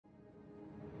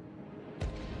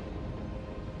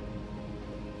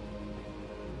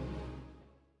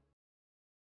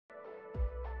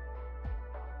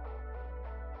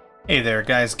Hey there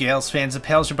guys, gals, fans, and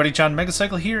pals, your buddy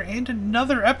JohnMegacycle here, and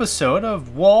another episode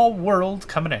of Wall World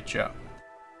coming at you.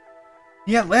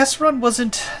 Yeah, last run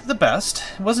wasn't the best.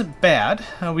 It wasn't bad.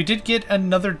 We did get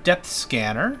another depth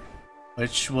scanner,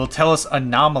 which will tell us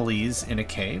anomalies in a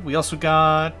cave. We also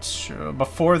got,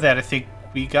 before that I think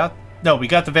we got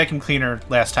the vacuum cleaner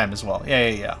last time as well.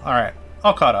 Yeah. Alright,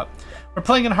 all caught up. We're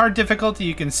playing in hard difficulty,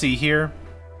 you can see here.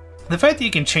 The fact that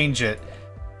you can change it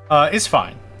is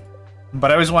fine. But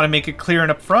I always want to make it clear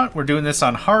and upfront. We're doing this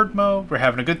on hard mode. We're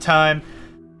having a good time.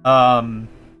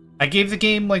 I gave the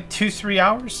game like 2-3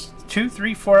 hours.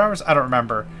 2-3-4 hours? I don't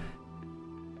remember.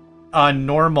 On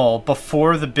normal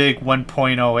before the big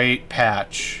 1.08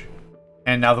 patch.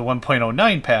 And now the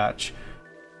 1.09 patch.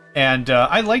 And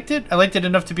I liked it. I liked it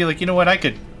enough to be like, you know what? I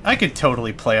could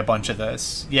totally play a bunch of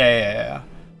this. Yeah.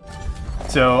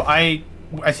 So I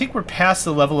think we're past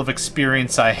the level of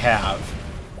experience I have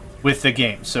with the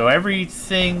game. So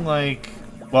everything, like,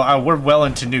 well, we're well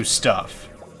into new stuff,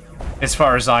 as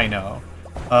far as I know.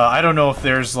 I don't know if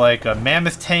there's, like, a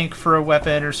mammoth tank for a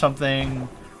weapon or something.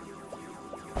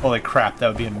 Holy crap, that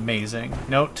would be amazing.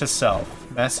 Note to self.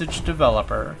 Message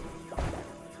developer.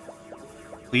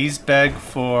 Please beg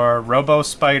for Robo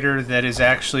Spider that is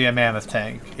actually a mammoth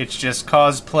tank. It's just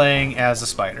cosplaying as a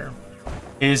spider.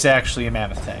 It is actually a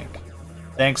mammoth tank.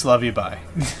 Thanks, love you, bye.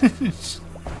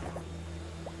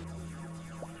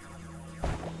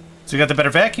 So we got the better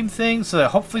vacuum thing, so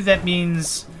hopefully that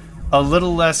means a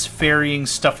little less ferrying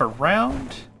stuff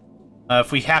around.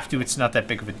 If we have to, it's not that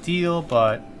big of a deal,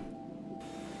 but...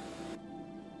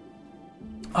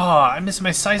 Oh, I missed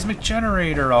my seismic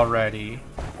generator already.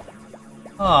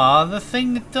 Aw, the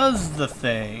thing that does the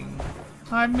thing.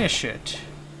 I miss it.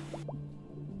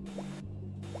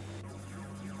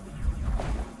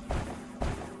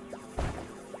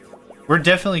 We're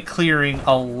definitely clearing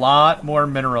a lot more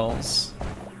minerals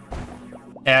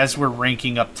as we're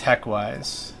ranking up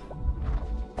tech-wise.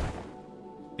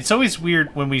 It's always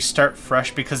weird when we start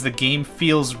fresh because the game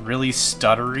feels really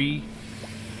stuttery.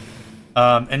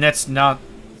 And that's not,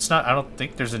 I don't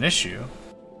think there's an issue.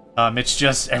 It's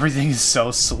just everything is so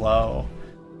slow.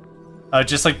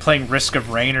 Just like playing Risk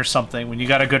of Rain or something. When you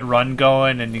got a good run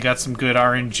going and you got some good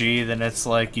RNG, then it's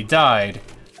like you died.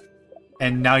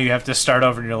 And now you have to start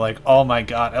over and you're like, oh my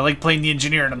god, I like playing the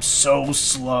engineer and I'm so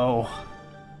slow.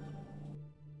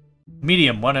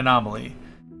 Medium, 1 anomaly.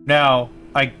 Now,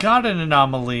 I got an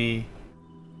anomaly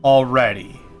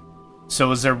already.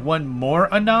 So is there one more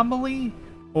anomaly?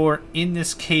 Or in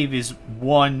this cave is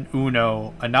one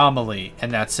Uno anomaly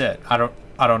and that's it? I don't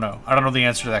know. I don't know the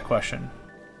answer to that question.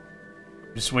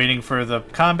 Just waiting for the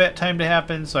combat time to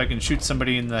happen so I can shoot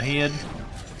somebody in the head.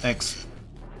 Thanks.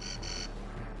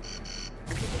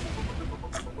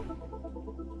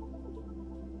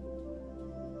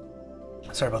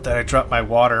 Sorry about that, I dropped my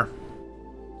water.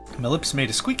 My lips made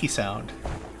a squeaky sound.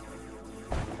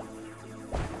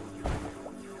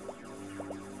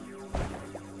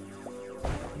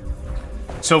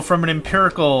 So from an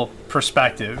empirical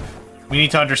perspective, we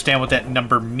need to understand what that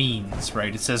number means,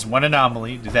 right? It says one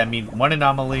anomaly. Does that mean one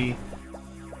anomaly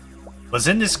was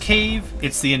in this cave?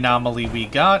 It's the anomaly we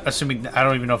got, assuming I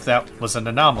don't even know if that was an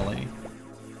anomaly.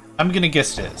 I'm gonna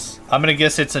guess it is. I'm gonna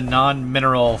guess it's a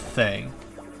non-mineral thing.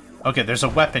 Okay, there's a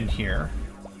weapon here.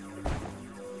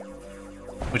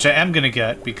 Which I am gonna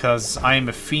get because I am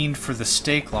a fiend for the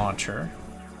stake launcher.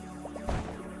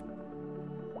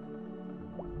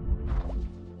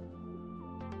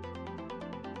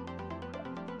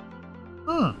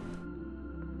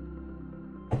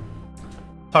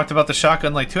 Talked about the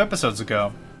shotgun like 2 episodes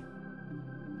ago.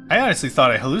 I honestly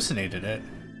thought I hallucinated it.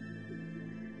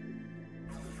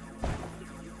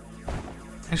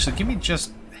 Actually, give me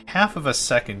just half of a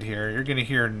second here. You're gonna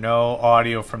hear no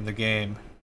audio from the game.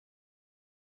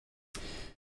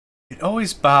 It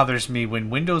always bothers me when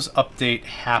Windows Update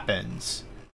happens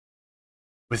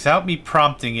without me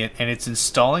prompting it and it's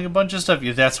installing a bunch of stuff.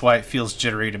 Yeah, that's why it feels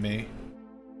jittery to me.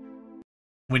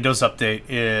 Windows Update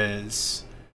is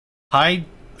high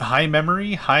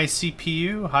memory, high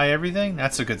CPU, high everything.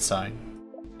 That's a good sign.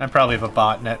 I probably have a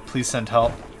botnet. Please send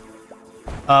help.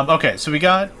 Okay, so we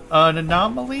got an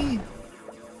anomaly.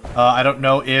 I don't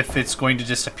know if it's going to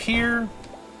disappear.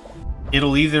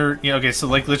 It'll either, you know, okay, so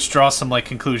like let's draw some like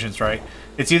conclusions, right?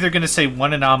 It's either going to say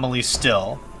one anomaly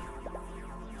still,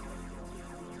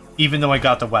 even though I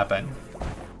got the weapon,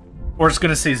 or it's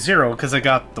going to say 0 because I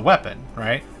got the weapon,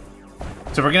 right?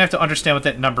 So we're going to have to understand what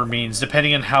that number means.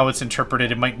 Depending on how it's interpreted,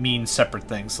 it might mean separate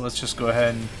things. So let's just go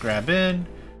ahead and grab in.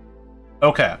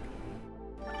 Okay.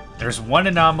 There's one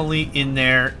anomaly in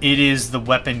there. It is the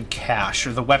weapon cache,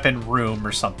 or the weapon room,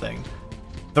 or something.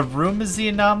 The room is the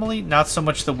anomaly, not so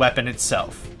much the weapon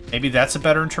itself. Maybe that's a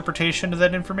better interpretation of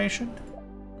that information?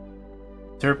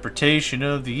 Interpretation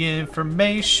of the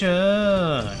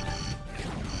information.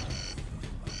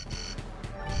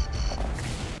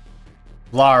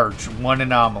 Large, one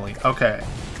anomaly. Okay.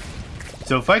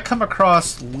 So if I come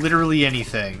across literally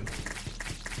anything,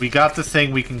 we got the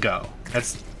thing, we can go.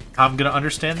 That's how I'm gonna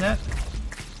understand that.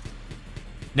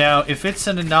 Now, if it's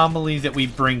an anomaly that we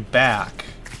bring back,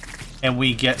 and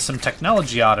we get some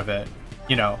technology out of it,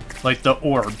 you know, like the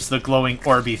orbs, the glowing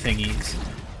orby thingies.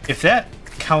 If that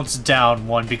counts down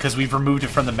one because we've removed it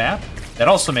from the map, that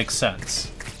also makes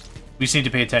sense. We just need to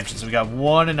pay attention. So we got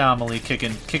one anomaly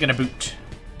kicking a boot.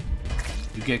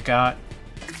 You get got.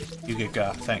 You get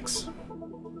got. Thanks.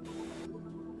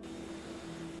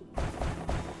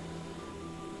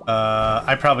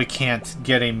 I probably can't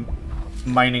get a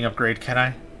mining upgrade, can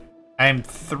I? I am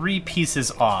 3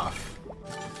 pieces off.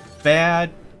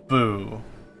 Bad, boo.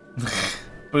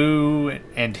 Boo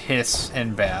and hiss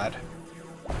and bad.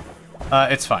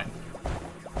 It's fine.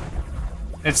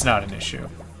 It's not an issue.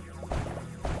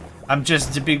 I'm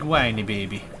just a big whiny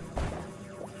baby.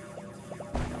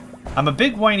 I'm a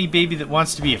big whiny baby that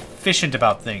wants to be efficient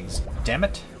about things. Damn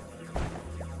it.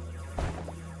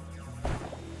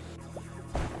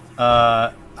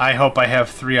 I hope I have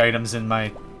 3 items in my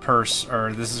purse,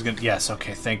 or this is gonna... Yes,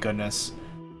 okay, thank goodness.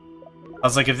 I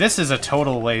was like, if this is a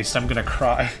total waste, I'm gonna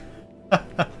cry.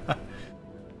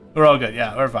 We're all good.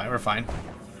 Yeah, we're fine. We're fine.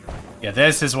 Yeah,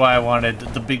 this is why I wanted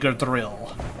the bigger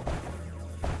drill.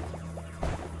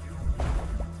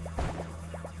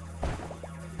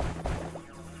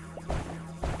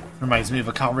 Reminds me of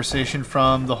a conversation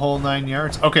from the whole 9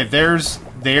 yards. Okay, there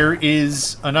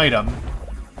is an item.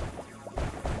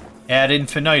 Ad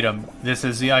infinitum. This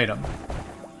is the item.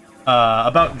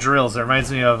 About drills, it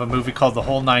reminds me of a movie called The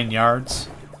Whole 9 Yards.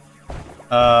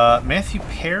 Matthew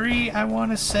Perry, I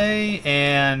want to say,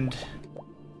 and...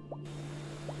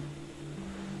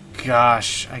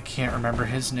 Gosh, I can't remember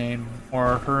his name,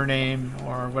 or her name,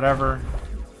 or whatever.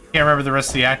 Can't remember the rest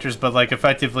of the actors, but, like,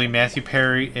 effectively, Matthew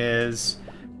Perry is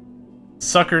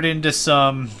suckered into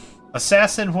some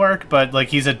assassin work, but, like,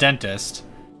 he's a dentist.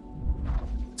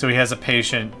 So he has a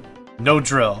patient. No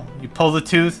drill. You pull the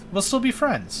tooth, we'll still be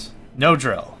friends. No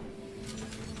drill.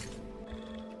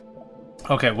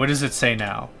 Okay, what does it say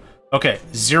now? Okay,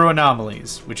 0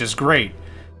 anomalies, which is great,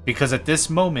 because at this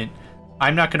moment,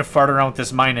 I'm not going to fart around with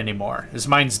this mine anymore. This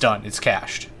mine's done. It's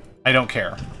cached. I don't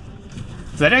care.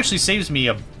 So that actually saves me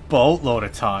a boatload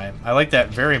of time. I like that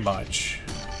very much.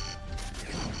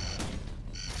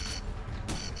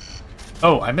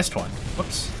 Oh, I missed one.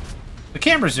 Whoops. The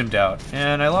camera zoomed out,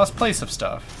 and I lost place of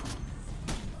stuff.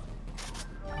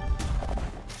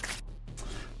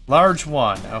 Large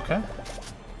one, okay.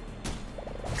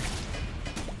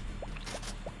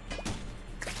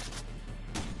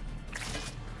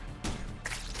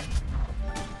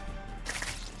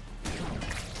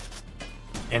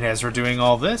 And as we're doing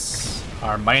all this,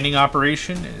 our mining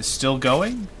operation is still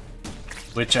going,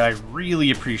 which I really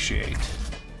appreciate.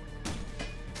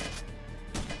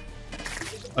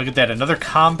 Look at that, another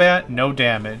combat, no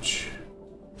damage.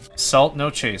 Salt, no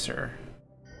chaser.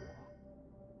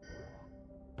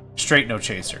 Straight no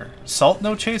chaser. Salt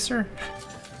no chaser?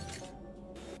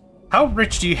 How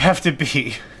rich do you have to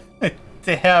be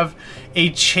to have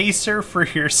a chaser for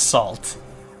your salt?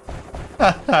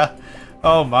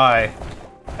 Oh my.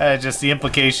 Just the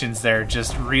implications there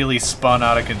just really spun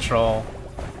out of control.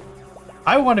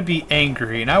 I want to be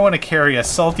angry and I want to carry a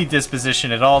salty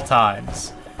disposition at all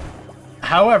times.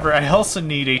 However, I also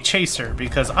need a chaser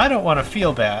because I don't want to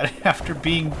feel bad after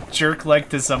being jerk-like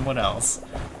to someone else.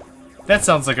 That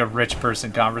sounds like a rich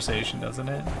person conversation, doesn't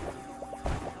it?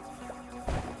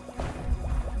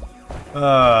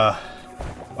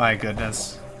 My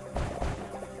goodness.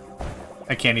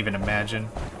 I can't even imagine.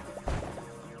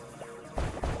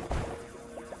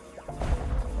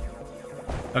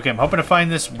 Okay, I'm hoping to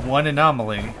find this one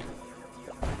anomaly.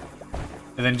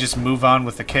 And then just move on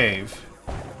with the cave.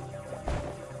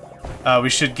 We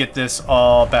should get this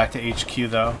all back to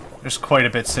HQ, though. There's quite a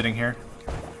bit sitting here.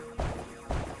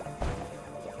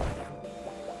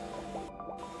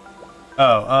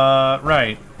 Oh,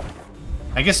 right.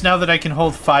 I guess now that I can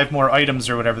hold 5 more items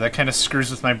or whatever, that kind of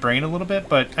screws with my brain a little bit,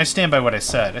 but I stand by what I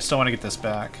said. I still want to get this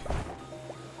back.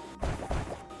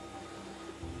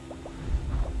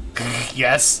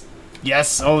 Yes!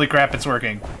 Yes! Holy crap, it's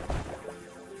working.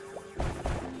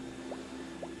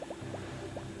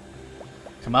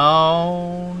 Come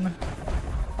on!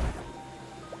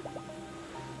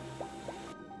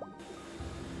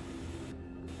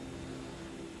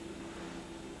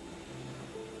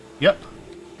 Yep.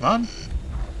 Come on.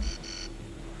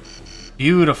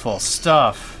 Beautiful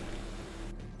stuff.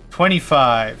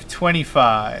 25,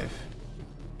 25.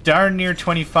 Darn near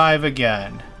 25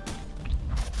 again.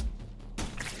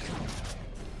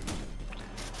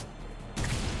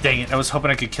 Dang it, I was hoping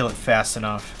I could kill it fast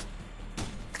enough.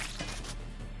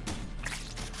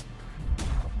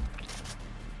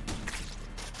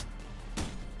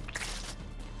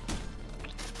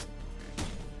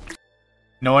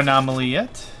 No anomaly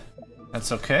yet.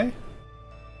 That's okay.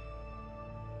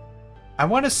 I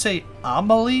want to say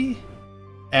Amelie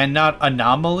and not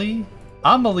Anomaly.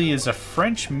 Amelie is a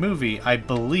French movie, I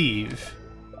believe.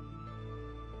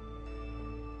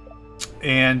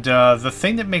 And the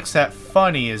thing that makes that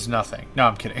funny is nothing. No,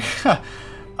 I'm kidding.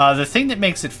 The thing that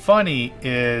makes it funny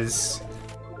is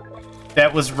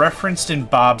that was referenced in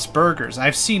Bob's Burgers.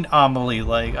 I've seen Amelie,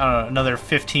 like, I don't know, another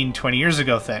 15, 20 years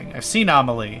ago thing. I've seen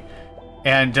Amelie.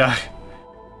 And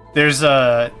there's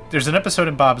an episode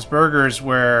in Bob's Burgers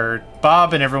where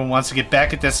Bob and everyone wants to get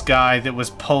back at this guy that was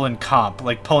pulling comp,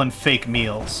 like pulling fake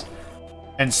meals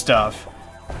and stuff.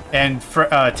 And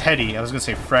Teddy, I was gonna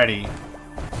say Freddy.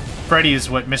 Freddy is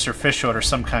what Mr. Fishotter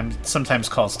sometimes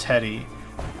calls Teddy.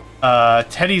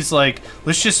 Teddy's like,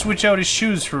 let's just switch out his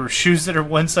shoes for shoes that are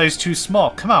one size too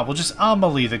small. Come on, we'll just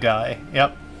Amelie the guy.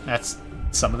 Yep, that's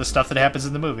some of the stuff that happens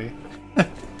in the movie.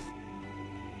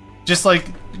 Just like,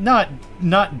 not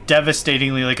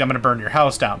devastatingly like I'm gonna burn your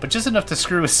house down, but just enough to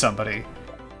screw with somebody.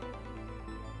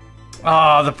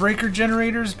 Ah, the breaker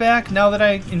generator's back now that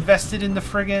I invested in the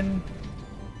friggin'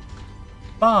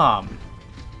 bomb.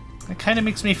 It kind of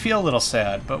makes me feel a little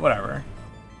sad, but whatever.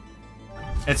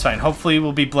 It's fine. Hopefully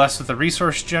we'll be blessed with a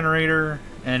resource generator,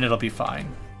 and it'll be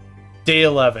fine. Day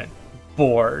 11.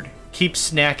 Bored. Keep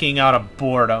snacking out of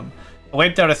boredom. I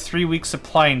wiped out a 3-week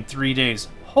supply in 3 days.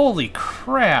 Holy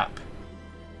crap.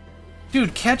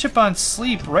 Dude, catch up on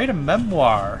sleep. Write a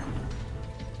memoir.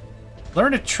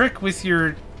 Learn a trick with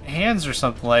your hands or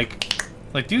something. Like,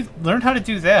 dude, learn how to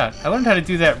do that. I learned how to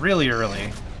do that really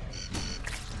early.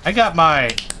 I got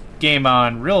my game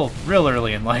on real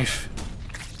early in life.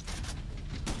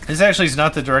 This actually is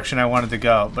not the direction I wanted to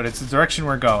go, but it's the direction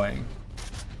we're going.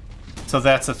 So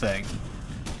that's a thing.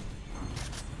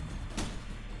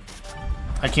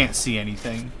 I can't see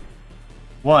anything.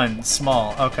 One,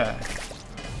 small, okay.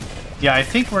 Yeah, I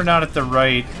think we're not at the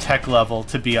right tech level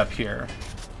to be up here.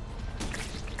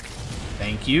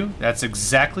 Thank you. That's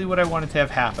exactly what I wanted to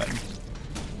have happen.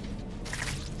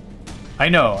 I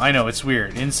know, it's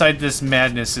weird. Inside this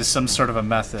madness is some sort of a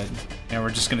method. And we're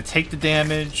just gonna take the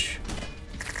damage.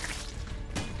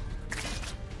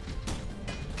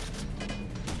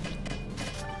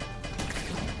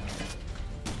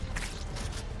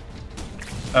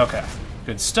 Okay,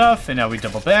 good stuff, and now we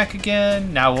double back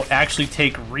again. Now we'll actually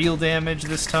take real damage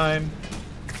this time.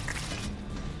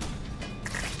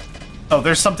 Oh,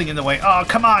 there's something in the way. Oh,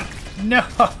 come on! No!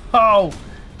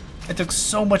 I took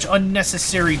so much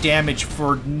unnecessary damage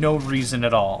for no reason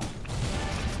at all.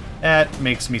 That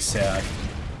makes me sad.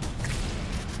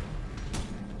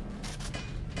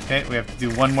 Okay, we have to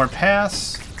do one more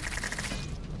pass.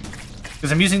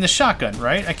 Because I'm using the shotgun,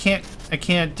 right? I can't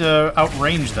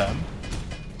outrange them.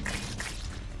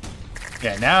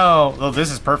 Yeah, now... Oh,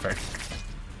 this is perfect.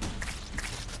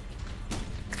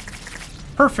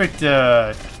 Perfect,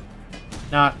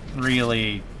 not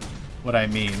really what I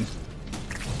mean.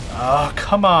 Oh,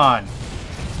 come on!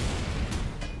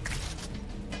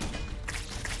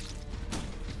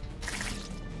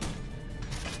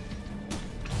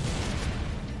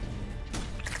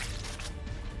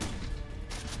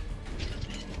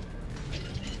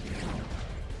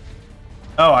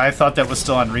 Oh, I thought that was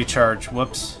still on recharge.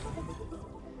 Whoops.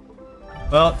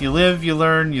 Well, you live, you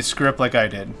learn, you screw up like I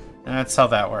did. That's how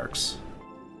that works.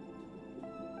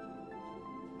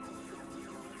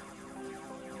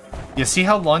 You see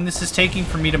how long this is taking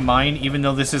for me to mine, even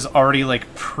though this is already,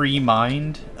 like,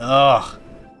 pre-mined? Ugh.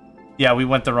 Yeah, we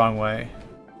went the wrong way.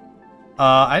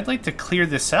 I'd like to clear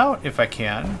this out if I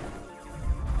can.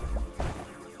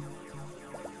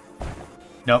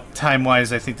 Nope,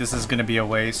 time-wise, I think this is going to be a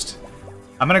waste.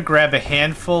 I'm going to grab a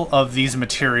handful of these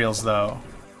materials, though.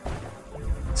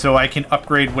 So I can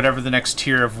upgrade whatever the next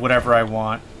tier of whatever I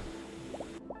want.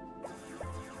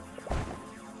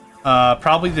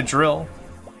 Probably the drill.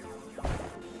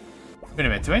 Wait a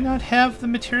minute, do I not have the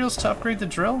materials to upgrade the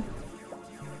drill?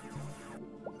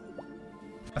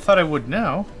 I thought I would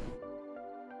now.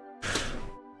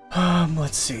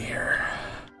 Let's see here.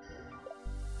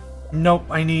 Nope,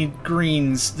 I need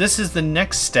greens. This is the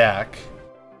next stack.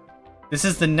 This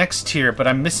is the next tier, but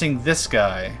I'm missing this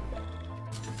guy.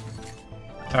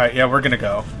 Alright, yeah, we're gonna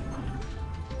go.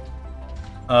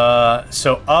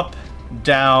 So up,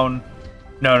 down...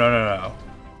 No.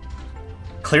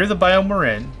 Clear the biome we're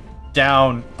in.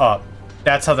 Down, up.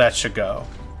 That's how that should go.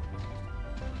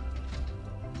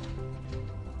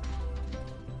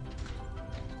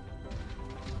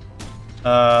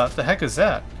 The heck is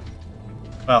that?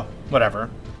 Well, whatever.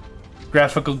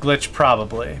 Graphical glitch,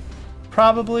 probably.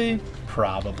 Probably.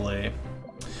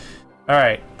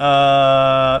 Alright,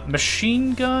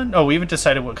 machine gun? Oh, we haven't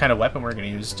decided what kind of weapon we're gonna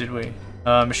use, did we?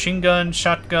 Machine gun,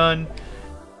 shotgun.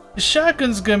 The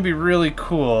shotgun's gonna be really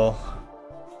cool.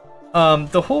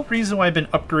 The whole reason why I've been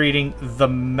upgrading the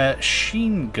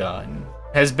machine gun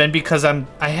has been because I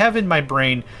have in my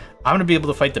brain, I'm gonna be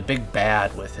able to fight the big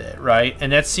bad with it, right?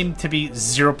 And that seemed to be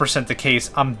 0% the case.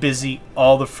 I'm busy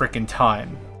all the frickin'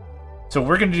 time. So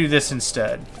we're gonna do this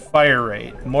instead. Fire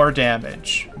rate, more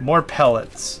damage, more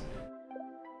pellets.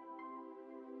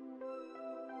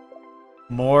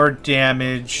 More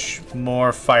damage,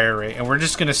 more fire rate. And we're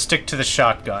just gonna stick to the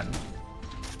shotgun.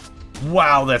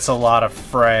 Wow, that's a lot of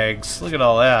frags. Look at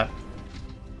all that.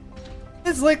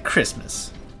 It's like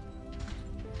Christmas.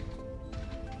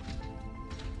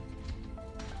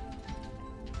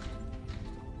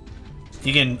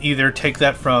 You can either take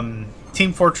that from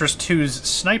Team Fortress 2's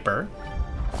Sniper,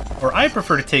 or I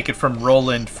prefer to take it from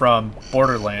Roland from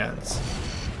Borderlands.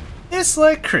 It's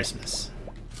like Christmas.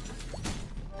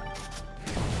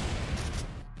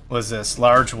 Was this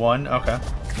large one? Okay.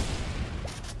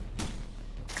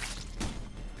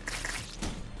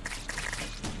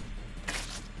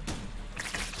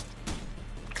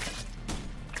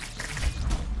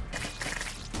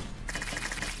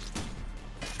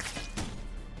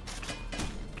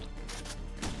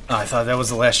 Oh, I thought that was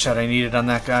the last shot I needed on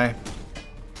that guy.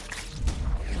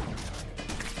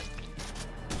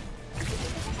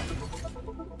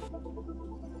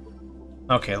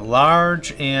 Okay,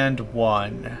 large and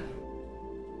one.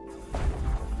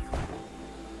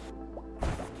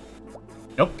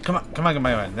 Nope, come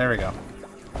on. There we go.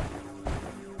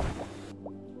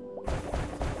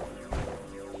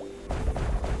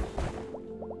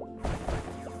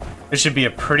 This should be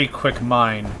a pretty quick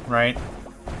mine, right?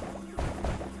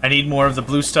 I need more of the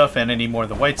blue stuff and I need more of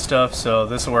the white stuff, so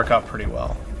this will work out pretty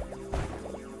well.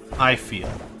 I feel.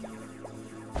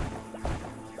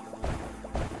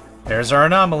 There's our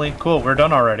anomaly. Cool, we're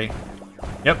done already.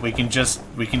 Yep, we can just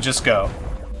go.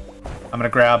 I'm gonna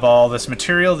grab all this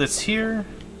material that's here.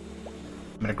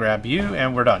 I'm gonna grab you,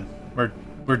 and we're done.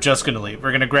 We're just gonna leave.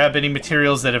 We're gonna grab any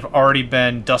materials that have already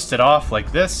been dusted off,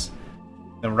 like this,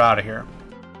 then we're out of here.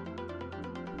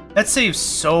 That saves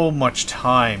so much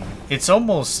time. It's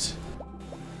almost...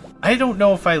 I don't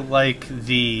know if I like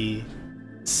the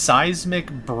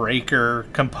seismic breaker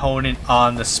component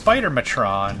on the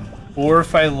Spider-Matron, or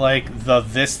if I like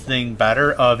this thing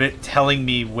better of it telling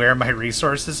me where my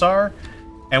resources are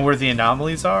and where the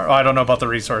anomalies are. Oh, I don't know about the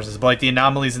resources, but like the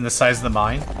anomalies and the size of the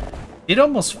mine. It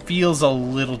almost feels a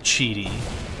little cheaty,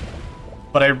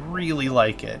 but I really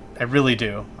like it. I really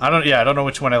do. I don't know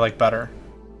which one I like better.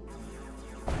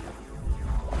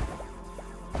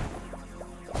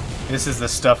 This is the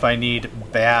stuff I need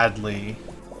badly.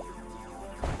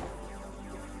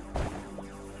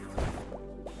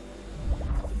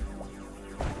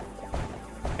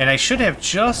 And I should have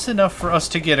just enough for us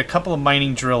to get a couple of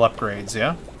mining drill upgrades,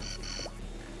 yeah?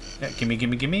 Yeah,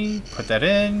 gimme. Put that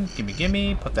in.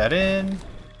 Gimme. Put that in.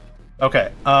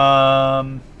 Okay,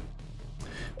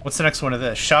 what's the next one of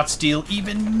this? Shots deal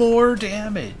even more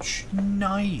damage.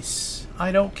 Nice.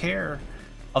 I don't care.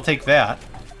 I'll take that.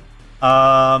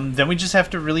 Then we just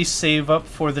have to really save up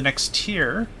for the next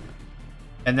tier.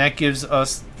 And that gives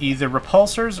us either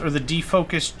repulsors or the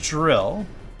defocused drill.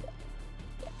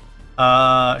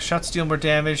 Shots deal more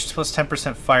damage, plus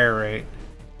 10% fire rate.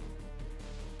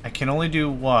 I can only do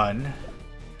one.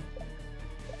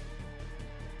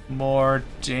 More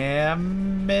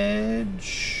damage?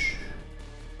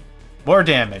 More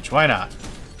damage, why not?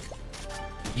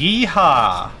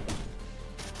 Yeehaw!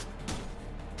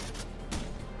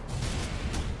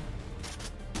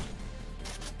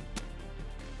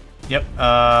 Yep,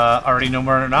 already no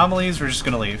more anomalies, we're just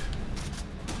gonna leave.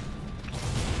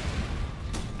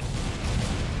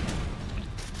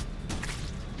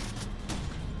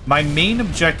 My main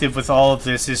objective with all of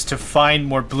this is to find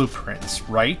more blueprints,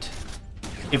 right?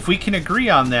 If we can agree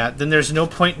on that, then there's no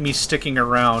point in me sticking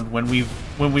around when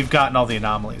we've gotten all the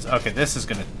anomalies. Okay, this is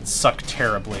gonna suck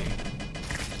terribly.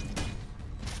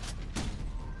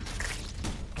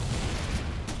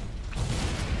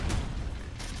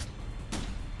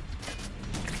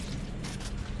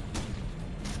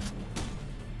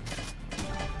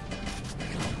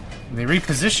 When they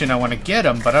reposition, I want to get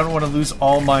them, but I don't want to lose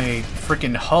all my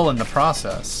freaking hull in the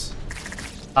process.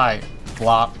 Hi,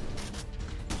 flop.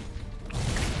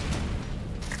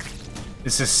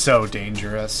 This is so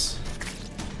dangerous.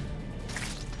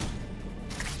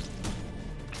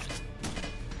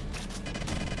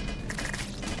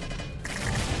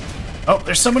 Oh,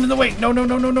 there's someone in the way. No, no,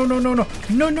 no, no, no, no, no, no.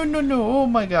 No, no, no, no. Oh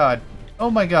my god. Oh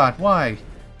my god. Why?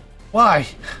 Why?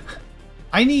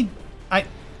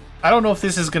 I don't know if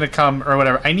this is gonna come or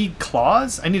whatever. I need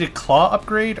claws. I need a claw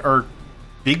upgrade or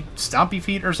big stompy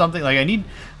feet or something. Like I need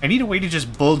a way to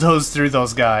just bulldoze through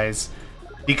those guys,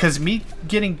 because me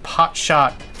getting pot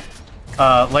shot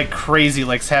like crazy,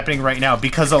 like's happening right now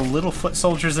because a little foot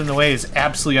soldier's in the way, is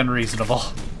absolutely unreasonable.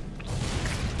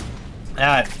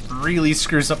 That really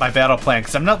screws up my battle plan,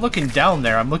 because I'm not looking down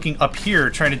there. I'm looking up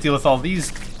here, trying to deal with all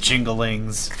these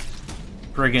jinglings.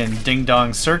 Friggin'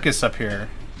 ding-dong circus up here.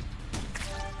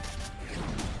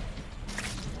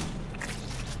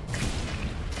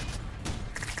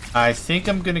 I think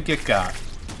I'm gonna get got.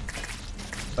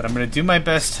 But I'm gonna do my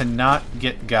best to not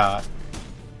get got.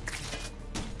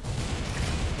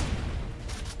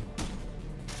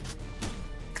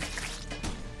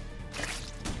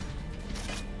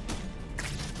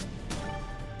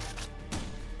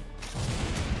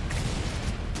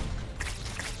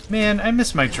 Man, I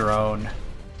miss my drone.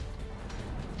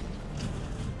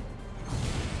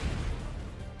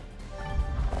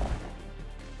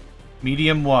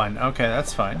 Medium 1. Okay,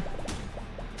 that's fine.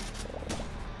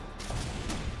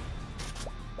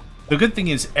 The good thing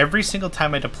is, every single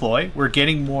time I deploy, we're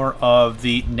getting more of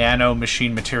the nano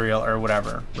machine material or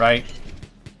whatever, right?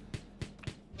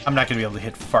 I'm not going to be able to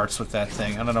hit farts with that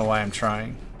thing. I don't know why I'm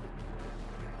trying.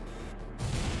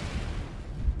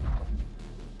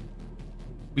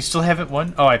 We still haven't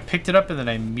won? Oh, I picked it up and then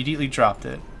I immediately dropped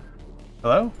it.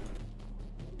 Hello?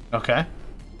 Okay.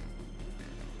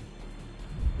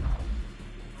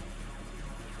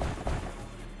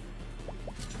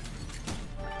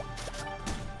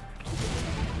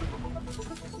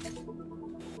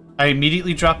 I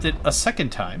immediately dropped it a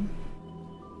second time.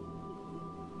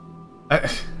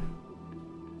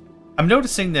 I'm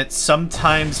noticing that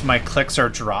sometimes my clicks are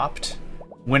dropped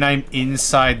when I'm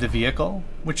inside the vehicle,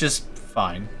 which is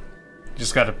fine.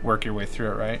 Just gotta work your way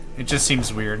through it, right? It just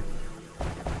seems weird.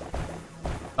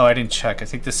 Oh, I didn't check. I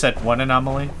think this said 1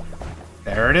 anomaly.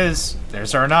 There it is.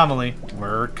 There's our anomaly.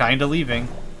 We're kinda leaving.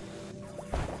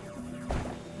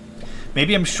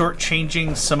 Maybe I'm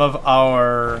shortchanging some of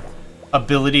our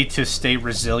ability to stay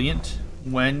resilient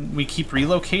when we keep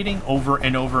relocating over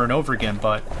and over and over again,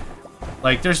 but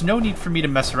like there's no need for me to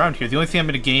mess around here. The only thing I'm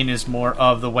going to gain is more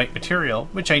of the white material,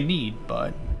 which I need,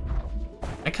 but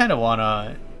I kind of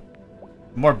want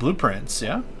more blueprints,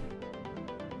 yeah?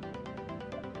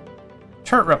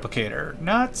 Turret replicator.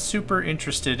 Not super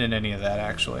interested in any of that,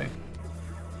 actually.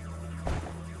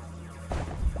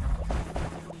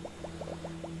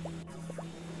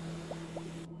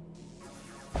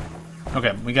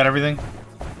 Okay, we got everything?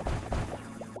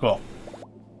 Cool.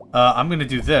 I'm gonna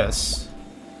do this.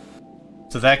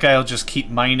 So that guy will just keep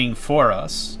mining for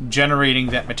us, generating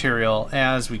that material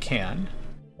as we can.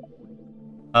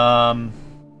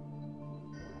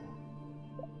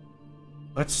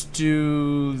 Let's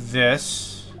do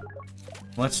this.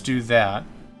 Let's do that.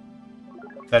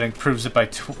 That improves it by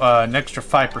an extra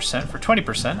 5% for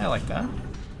 20%. I like that.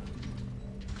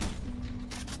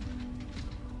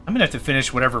 I'm gonna have to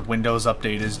finish whatever Windows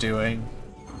update is doing.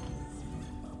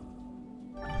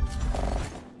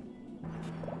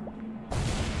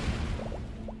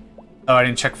 Oh, I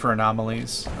didn't check for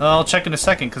anomalies. I'll check in a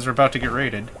second because we're about to get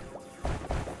raided.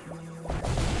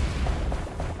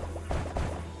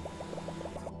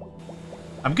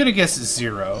 I'm gonna guess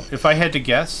 0. If I had to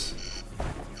guess.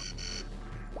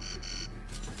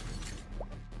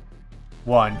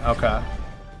 1, okay.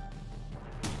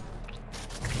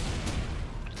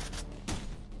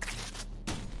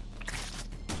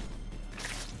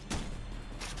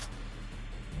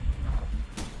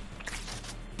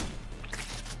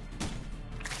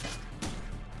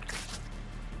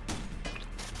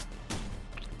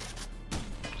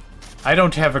 I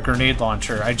don't have a grenade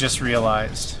launcher, I just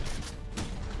realized.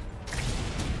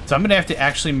 So I'm gonna have to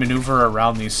actually maneuver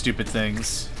around these stupid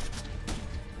things.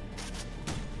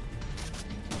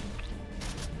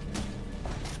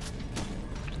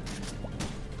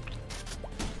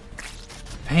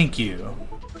 Thank you.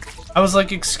 I was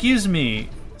like, excuse me,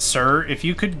 sir, if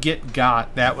you could get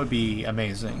got, that would be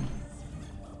amazing.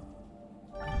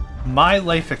 My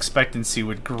life expectancy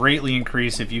would greatly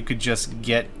increase if you could just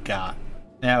get got.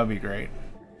 That would be great.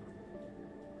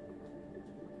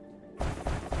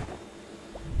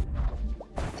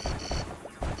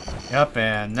 Yep,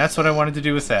 and that's what I wanted to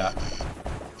do with that.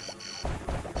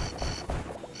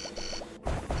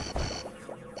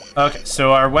 Okay,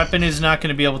 so our weapon is not going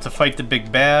to be able to fight the big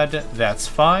bad. That's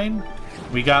fine.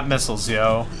 We got missiles,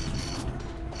 yo.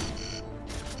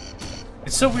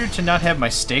 It's so weird to not have my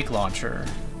stake launcher.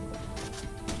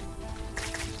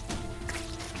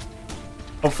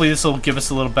 Hopefully this will give us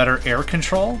a little better air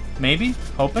control. Maybe?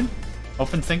 Hoping?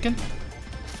 Hoping, thinking?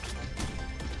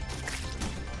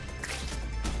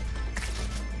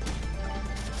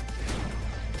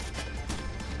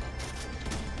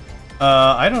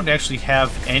 I don't actually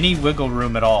have any wiggle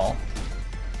room at all.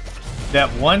 That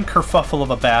one kerfuffle of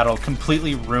a battle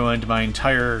completely ruined my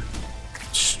entire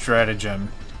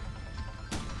stratagem.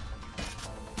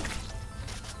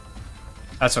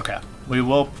 That's okay. We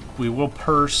will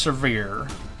persevere.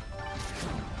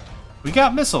 We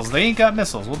got missiles. They ain't got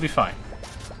missiles. We'll be fine.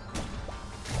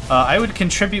 I would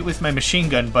contribute with my machine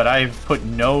gun, but I've put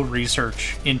no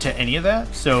research into any of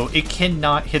that, so it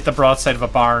cannot hit the broadside of a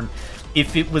barn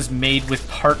if it was made with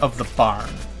part of the barn.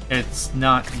 It's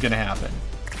not gonna happen.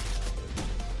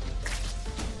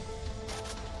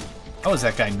 How is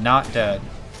that guy not dead?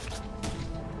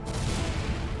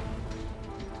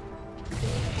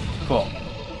 Cool.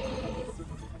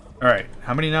 Alright,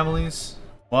 how many anomalies?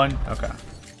 One? Okay.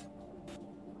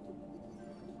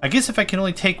 I guess if I can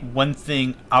only take one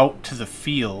thing out to the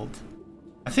field,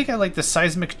 I think I like the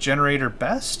seismic generator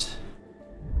best.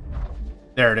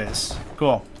 There it is.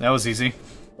 Cool. That was easy.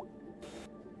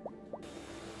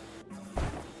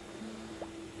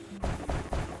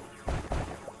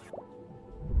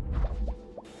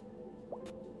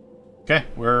 Okay,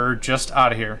 we're just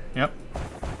out of here. Yep.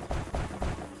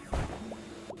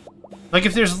 Like,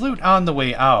 if there's loot on the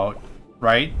way out,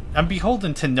 right? I'm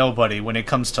beholden to nobody when it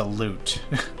comes to loot.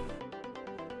 If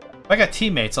I got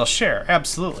teammates, I'll share.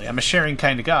 Absolutely. I'm a sharing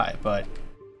kind of guy, but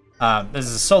this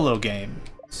is a solo game.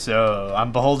 So,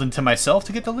 I'm beholden to myself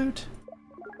to get the loot?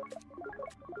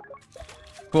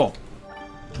 Cool.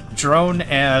 Drone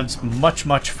adds much,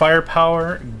 much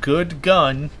firepower. Good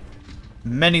gun.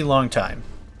 Many long time.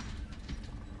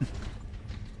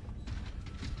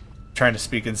 Trying to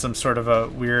speak in some sort of a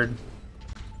weird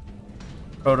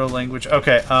proto language.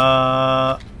 Okay,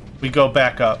 we go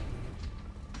back up.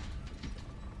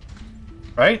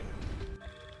 Right?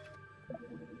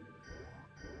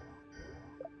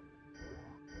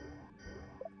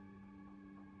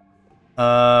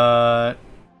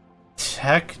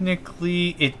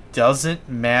 Technically, it doesn't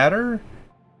matter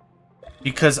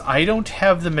because I don't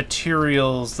have the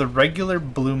materials, the regular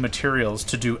blue materials,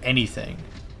 to do anything.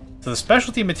 So the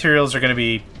specialty materials are going to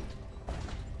be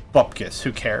bupkis.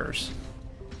 Who cares?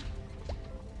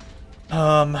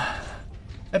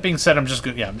 That being said, I'm just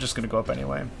gonna go up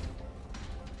anyway.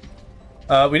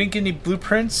 We didn't get any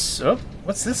blueprints. Oh,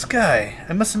 what's this guy?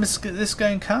 I must have missed this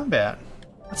guy in combat.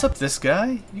 What's up, this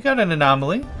guy? You got an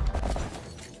anomaly.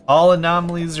 All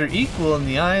anomalies are equal in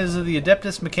the eyes of the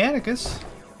Adeptus Mechanicus.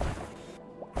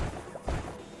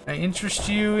 I interest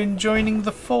you in joining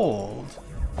the fold.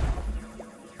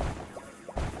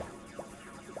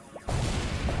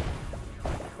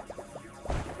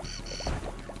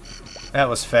 That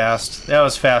was fast. That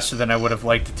was faster than I would have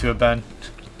liked it to have been.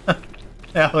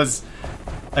 That was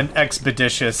an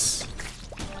expeditious...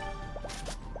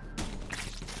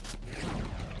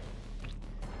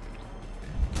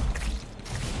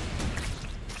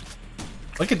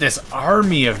 Look at this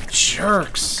army of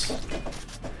jerks.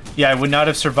 Yeah, I would not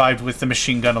have survived with the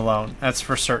machine gun alone. That's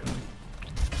for certain.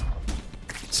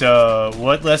 So,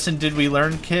 what lesson did we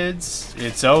learn, kids?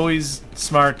 It's always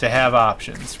smart to have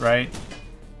options, right?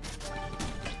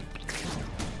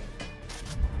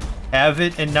 Have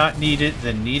it and not need it,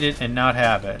 then need it and not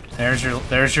have it. There's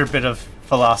your bit of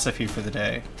philosophy for the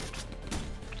day.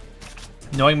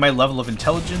 Knowing my level of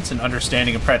intelligence and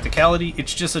understanding of practicality,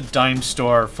 it's just a dime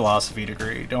store philosophy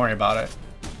degree. Don't worry about it.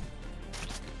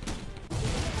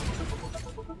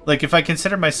 Like, if I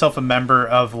consider myself a member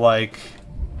of, like,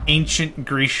 ancient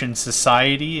Grecian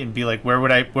society and be like, where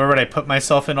would I put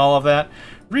myself in all of that?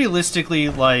 Realistically,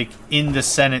 like, in the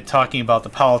Senate talking about the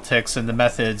politics and the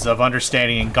methods of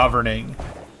understanding and governing,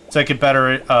 so I could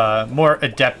better, more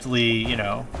adeptly, you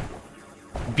know,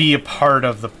 be a part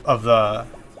of the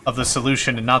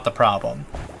solution and not the problem.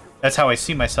 That's how I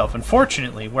see myself.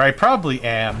 Unfortunately, where I probably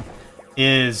am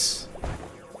is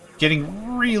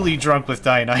getting really drunk with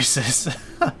Dionysus.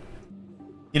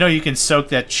 You know, you can soak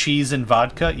that cheese in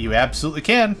vodka. You absolutely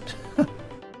can.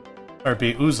 Or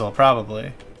be ouzel,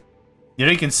 probably. You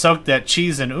know, you can soak that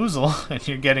cheese in ouzel, and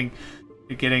you're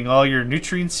getting all your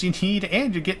nutrients you need,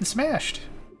 and you're getting smashed.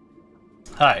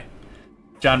 Hi.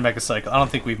 JohnMegacycle. I don't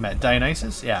think we've met.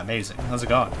 Dionysus? Yeah, amazing. How's it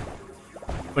going?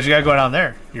 What you got going on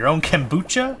there? Your own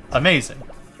kombucha? Amazing.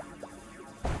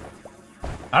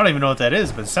 I don't even know what that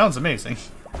is, but it sounds amazing.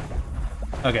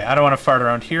 Okay, I don't want to fart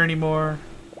around here anymore.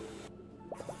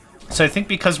 So I think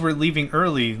because we're leaving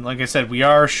early, like I said, we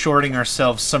are shorting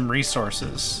ourselves some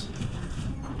resources.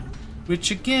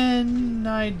 Which, again,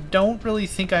 I don't really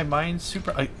think I mind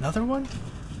super... Another one?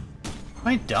 Am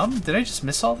I dumb? Did I just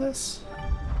miss all this?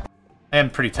 I am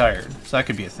pretty tired, so that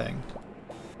could be a thing.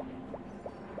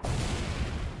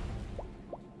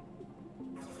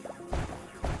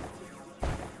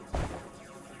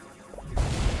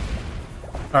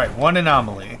 Alright, one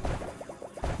anomaly.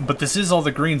 But this is all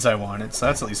the greens I wanted, so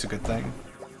that's at least a good thing.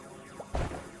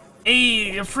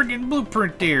 Hey, a friggin'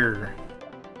 blueprint there!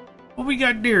 What we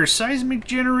got there? Seismic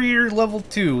generator level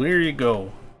 2. There you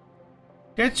go.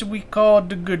 That's what we call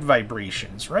the good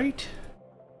vibrations, right?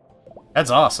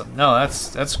 That's awesome. No,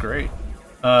 that's great.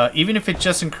 Even if it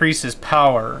just increases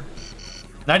power,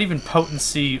 not even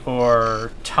potency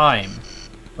or time,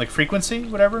 like frequency,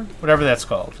 whatever that's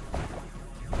called.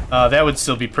 That would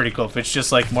still be pretty cool if it's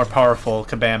just like more powerful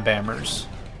kabam bammers.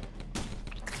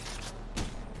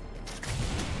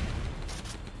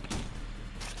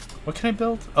 What can I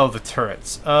build? Oh, the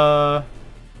turrets.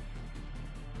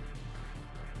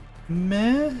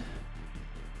 Meh?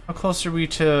 How close are we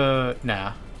to...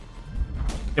 Nah.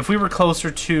 If we were closer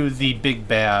to the big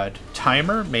bad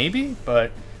timer, maybe,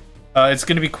 but it's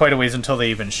going to be quite a ways until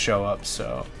they even show up,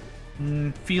 so...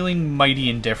 feeling mighty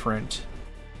indifferent.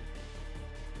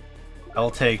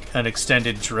 I'll take an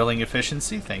extended drilling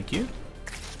efficiency, thank you.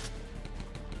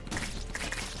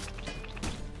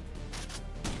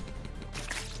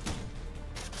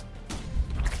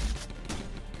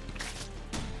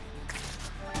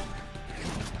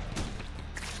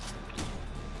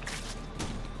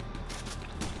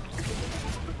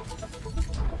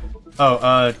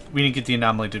 Oh, we didn't get the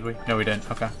anomaly, did we? No, we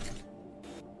didn't. Okay.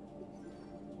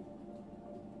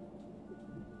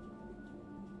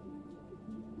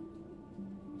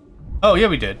 Oh, yeah,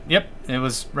 we did. Yep, it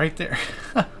was right there.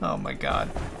 Oh my god.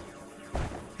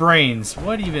 Brains,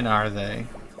 what even are they?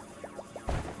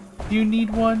 Do you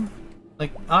need one? Like,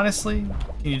 honestly,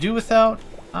 can you do without?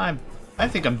 I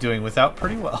think I'm doing without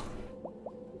pretty well.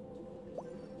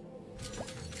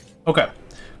 Okay,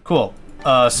 cool.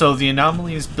 So the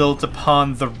anomaly is built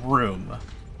upon the room.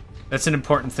 That's an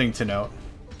important thing to note.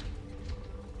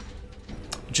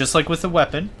 Just like with the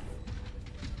weapon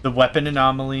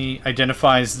anomaly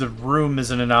identifies the room as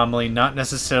an anomaly, not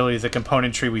necessarily the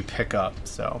componentry we pick up,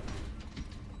 so.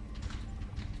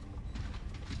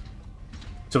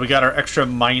 So we got our extra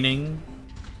mining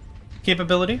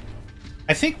capability.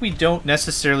 I think we don't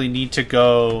necessarily need to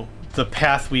go the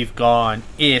path we've gone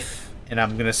if, and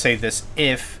I'm going to say this,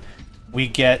 if we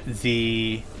get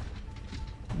the,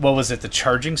 what was it, the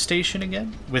charging station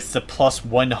again? With the plus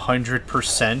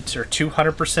 100% or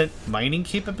 200% mining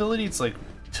capability? It's like,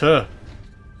 tuh.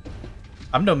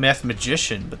 I'm no math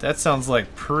magician, but that sounds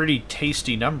like pretty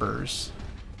tasty numbers.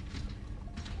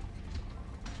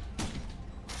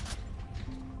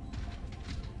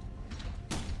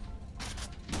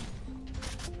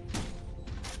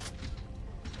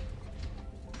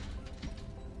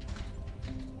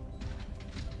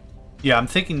 Yeah, I'm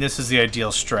thinking this is the ideal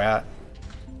strat.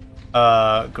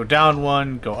 Go down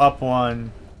one, go up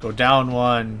one, go down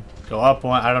one, go up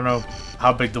one. I don't know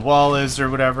how big the wall is or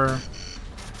whatever.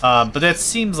 But that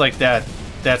seems like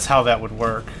that's how that would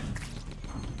work.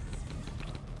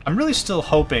 I'm really still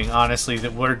hoping, honestly,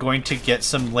 that we're going to get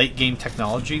some late game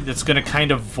technology that's going to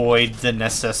kind of void the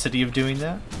necessity of doing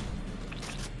that.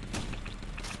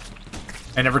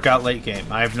 I never got late game.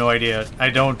 I have no idea. I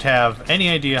don't have any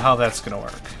idea how that's going to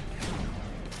work.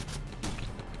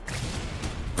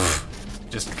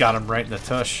 Just got him right in the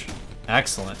tush.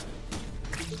 Excellent.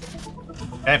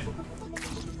 Okay.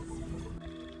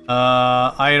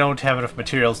 I don't have enough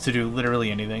materials to do literally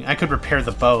anything. I could repair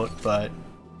the boat, but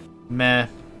meh.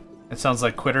 It sounds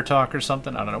like quitter talk or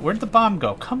something. I don't know. Where'd the bomb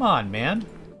go? Come on, man.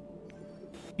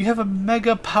 You have a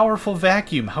mega powerful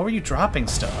vacuum. How are you dropping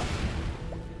stuff?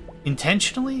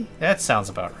 Intentionally? That sounds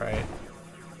about right.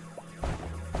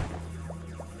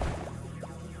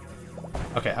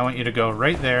 Okay, I want you to go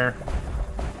right there.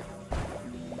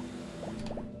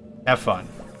 Have fun.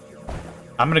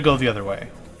 I'm gonna go the other way.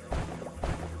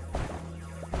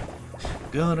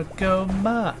 Gonna go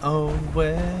my own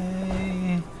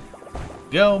way.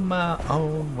 Go my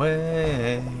own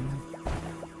way.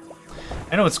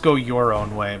 I know it's go your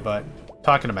own way, but I'm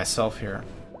talking to myself here.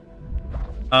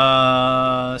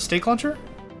 Steak launcher?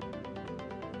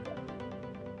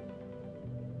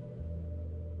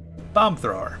 Bomb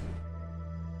thrower.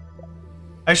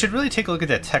 I should really take a look at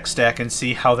that tech stack and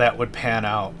see how that would pan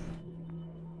out.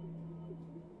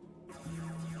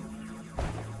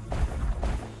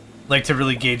 Like, to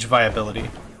really gauge viability.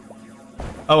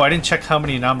 Oh, I didn't check how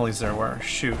many anomalies there were.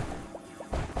 Shoot.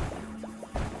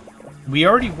 We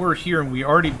already were here and we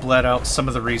already bled out some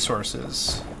of the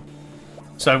resources.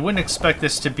 So I wouldn't expect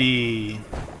this to be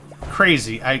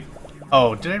crazy.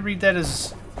 Oh, did I read that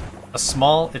as a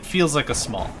small? It feels like a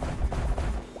small.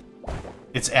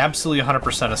 It's absolutely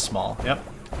 100% a small. Yep,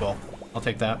 cool. I'll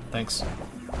take that. Thanks.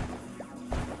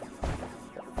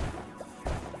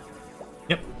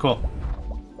 Yep, cool.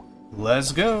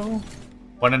 Let's go.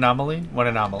 One anomaly, one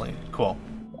anomaly. Cool.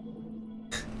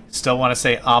 Still want to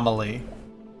say Amelie.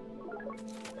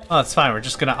 Oh, it's fine. We're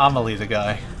just gonna Amelie the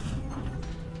guy.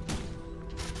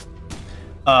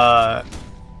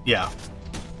 Yeah.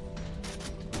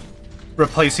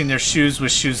 Replacing their shoes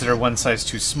with shoes that are one size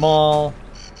too small.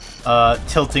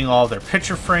 Tilting all their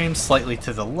picture frames slightly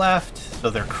to the left, so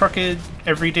they're crooked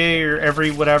every day or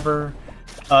every whatever.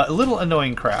 A little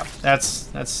annoying crap. That's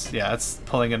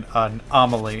pulling an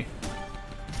Amelie.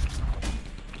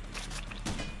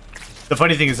 The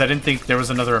funny thing is, I didn't think there was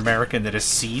another American that has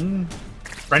seen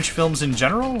French films in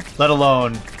general, let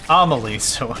alone Amelie.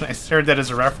 So when I heard that as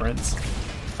a reference,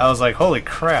 I was like, holy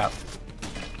crap.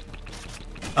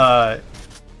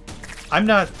 I'm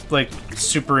not, like,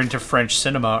 super into French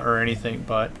cinema or anything,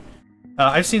 but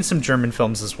I've seen some German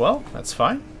films as well. That's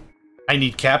fine. I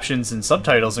need captions and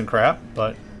subtitles and crap,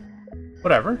 but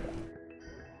whatever.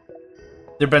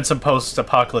 There have been some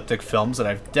post-apocalyptic films that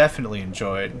I've definitely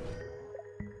enjoyed.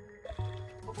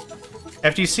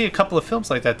 After you see a couple of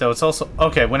films like that, though, it's also...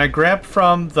 Okay, when I grab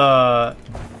from the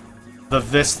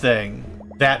this thing,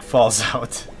 that falls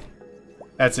out.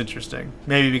 That's interesting.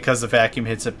 Maybe because the vacuum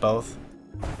hits it both.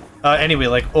 Anyway,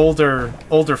 like, older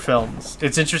films.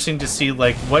 It's interesting to see,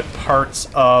 like, what parts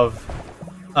of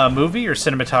a movie or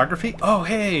cinematography... Oh,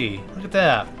 hey! Look at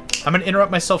that. I'm gonna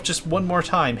interrupt myself just one more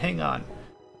time. Hang on.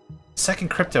 Second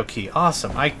crypto key.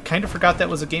 Awesome. I kind of forgot that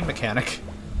was a game mechanic.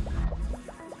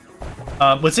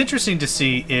 What's interesting to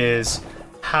see is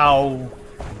how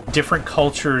different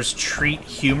cultures treat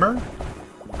humor.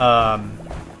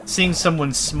 Seeing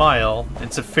someone smile,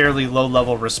 it's a fairly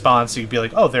low-level response. So you'd be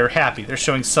like, oh, they're happy. They're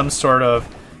showing some sort of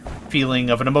feeling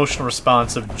of an emotional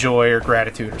response of joy or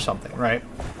gratitude or something, right?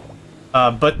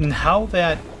 But in how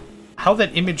that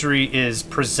imagery is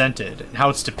presented and how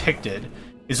it's depicted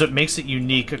is what makes it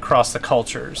unique across the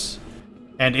cultures.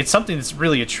 And it's something that's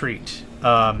really a treat.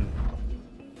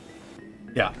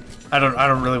 Yeah, I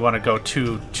don't really want to go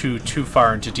too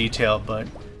far into detail, but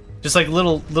just like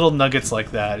little nuggets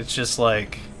like that. It's just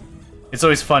like, it's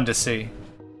always fun to see.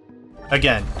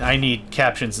 Again, I need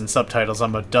captions and subtitles.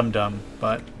 I'm a dum-dum,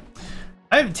 but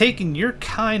I haven't taken your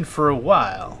kind for a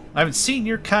while. I haven't seen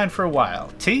your kind for a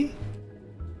while. Tea?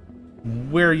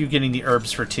 Where are you getting the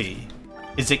herbs for tea?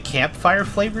 Is it campfire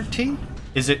flavored tea?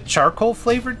 Is it charcoal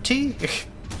flavored tea?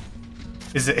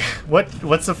 Is it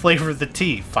what's the flavor of the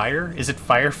tea? Fire? Is it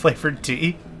fire flavored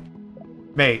tea?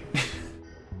 Mate,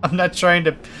 I'm not trying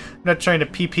to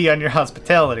PP on your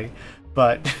hospitality,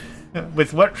 but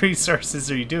with what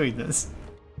resources are you doing this?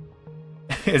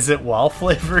 Is it wall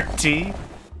flavored tea?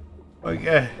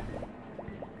 Okay.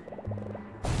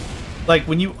 Like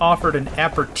when you offered an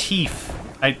aperitif,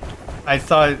 I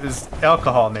thought it was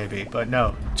alcohol maybe, but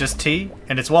no, just tea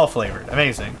and it's wall flavored.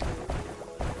 Amazing.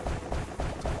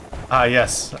 Ah,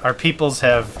 yes. Our peoples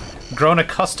have grown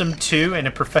accustomed to and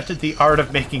have perfected the art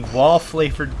of making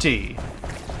wall-flavored tea.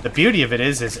 The beauty of it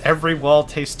is every wall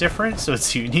tastes different, so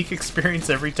it's a unique experience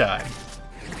every time.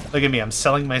 Look at me, I'm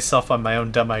selling myself on my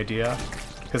own dumb idea.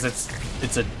 Because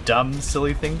it's a dumb,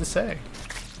 silly thing to say.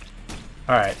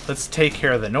 Alright, let's take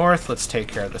care of the north, let's take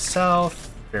care of the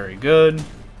south. Very good.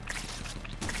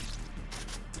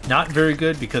 Not very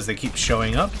good because they keep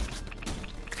showing up.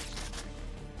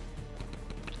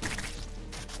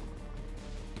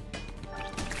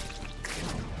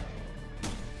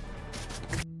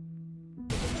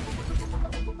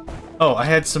 Oh, I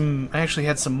actually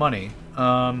had some money.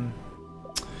 Not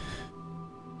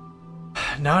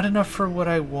enough for what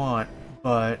I want,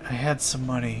 but I had some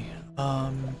money.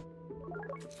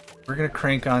 We're gonna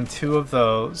crank on 2 of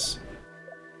those.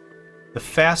 The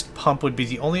fast pump would be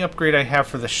the only upgrade I have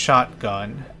for the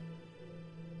shotgun.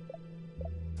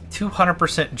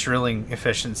 200% drilling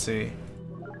efficiency.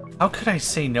 How could I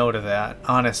say no to that,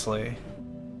 honestly?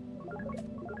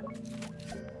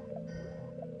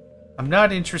 I'm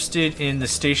not interested in the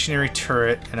stationary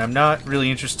turret, and I'm not really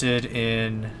interested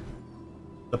in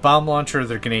the bomb launcher or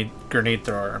the grenade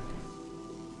thrower.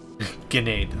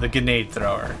 the grenade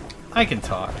thrower. I can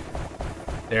talk.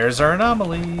 There's our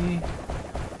anomaly.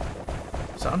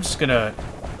 So I'm just gonna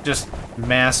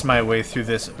mass my way through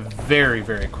this very,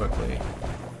 very quickly.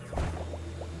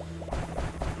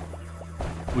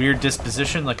 Weird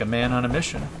disposition like a man on a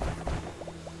mission.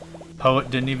 Poet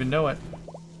didn't even know it.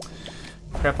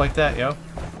 Crap like that, yo.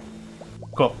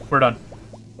 Cool, we're done.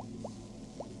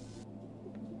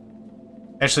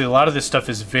 Actually, a lot of this stuff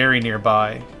is very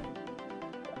nearby.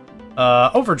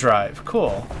 Overdrive,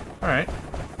 cool. Alright.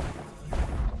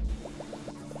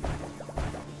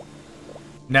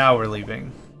 Now we're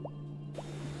leaving.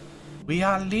 We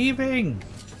are leaving!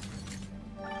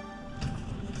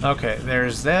 Okay,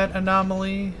 there's that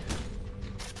anomaly.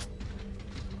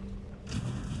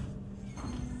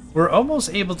 We're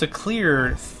almost able to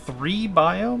clear 3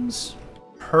 biomes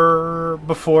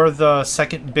before the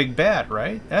second big bad,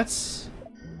 right? That's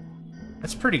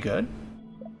pretty good.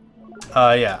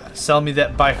 Yeah, sell me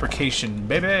that bifurcation,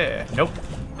 baby. Nope,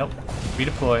 nope.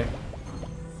 Redeploy.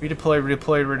 Redeploy,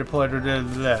 redeploy,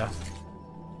 redeploy,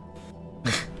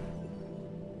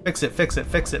 Fix it, fix it,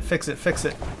 fix it, fix it, fix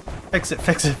it. Fix it,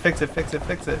 fix it, fix it, fix it,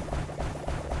 fix it.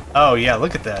 Oh yeah,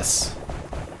 look at this.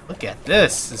 Look at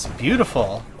this. It's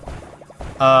beautiful.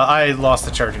 I lost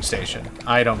the charging station.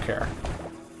 I don't care.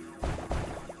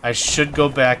 I should go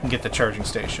back and get the charging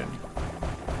station.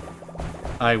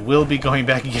 I will be going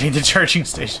back and getting the charging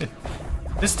station.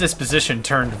 This disposition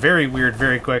turned very weird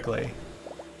very quickly.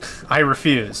 I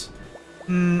refuse.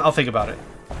 I'll think about it.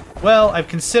 Well, I've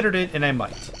considered it and I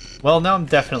might. Well, now I'm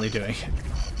definitely doing it.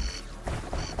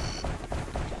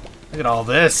 Look at all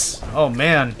this. Oh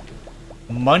man.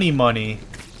 Money, money.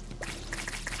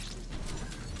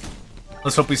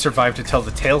 Let's hope we survive to tell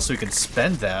the tale so we can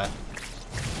spend that.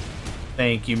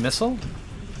 Thank you, missile.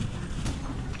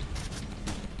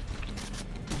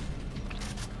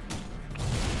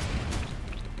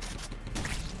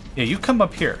 Yeah, you come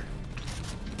up here.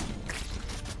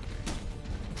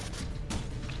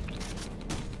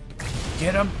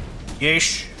 Get him.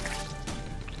 Yeesh.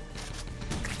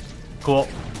 Cool.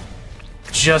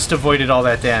 Just avoided all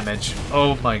that damage.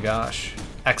 Oh my gosh.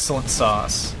 Excellent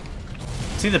sauce.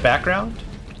 See the background?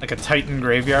 Like a Titan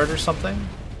graveyard or something?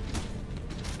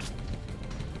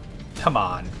 Come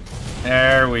on.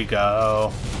 There we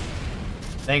go.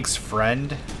 Thanks,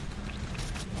 friend.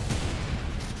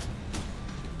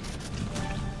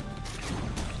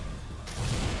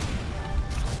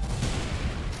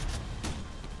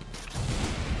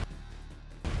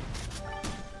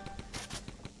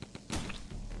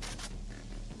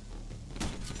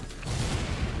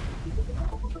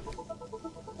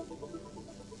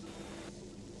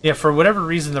 Yeah, for whatever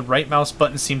reason, the right mouse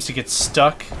button seems to get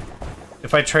stuck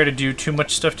if I try to do too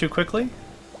much stuff too quickly.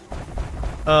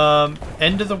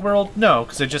 End of the world? No,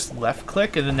 because I just left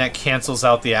click and then that cancels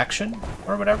out the action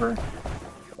or whatever.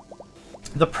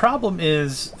 The problem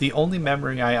is the only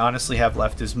memory I honestly have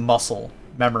left is muscle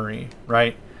memory,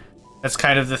 right? That's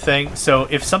kind of the thing. So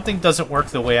if something doesn't work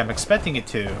the way I'm expecting it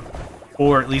to,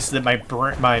 or at least that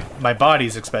my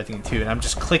body's expecting it to, and I'm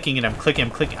just clicking and I'm clicking,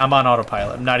 I'm on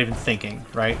autopilot. I'm not even thinking,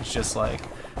 right? It's just like,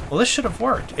 well, this should have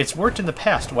worked. It's worked in the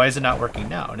past. Why is it not working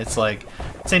now? And it's like,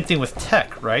 same thing with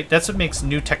tech, right? That's what makes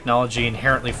new technology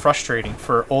inherently frustrating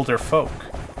for older folk.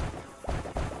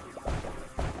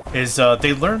 Is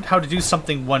they learned how to do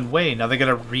something one way, now they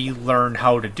gotta relearn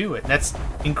how to do it. And that's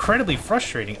incredibly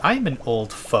frustrating. I'm an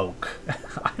old folk.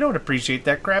 I don't appreciate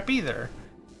that crap either.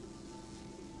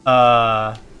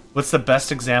 What's the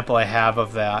best example I have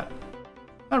of that?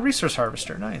 A resource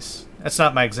harvester, nice. That's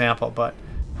not my example, but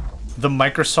the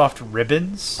Microsoft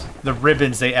ribbons, the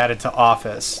ribbons they added to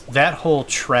Office, that whole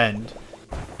trend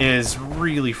is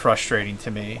really frustrating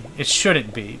to me. It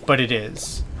shouldn't be, but it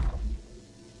is.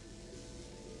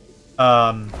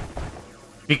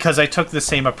 Because I took the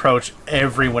same approach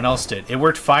everyone else did. It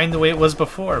worked fine the way it was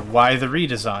before. Why the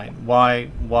redesign?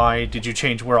 Why did you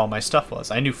change where all my stuff was?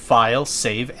 I knew file,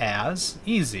 save as,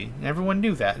 easy. Everyone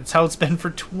knew that. It's how it's been for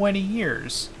 20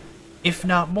 years, if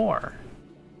not more.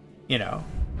 You know.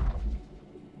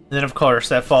 And then of course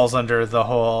that falls under the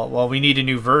whole, well, we need a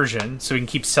new version so we can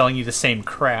keep selling you the same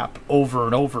crap over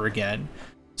and over again.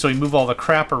 So we move all the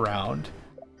crap around.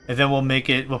 And then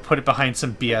we'll put it behind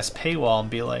some BS paywall and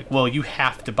be like, well, you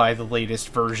have to buy the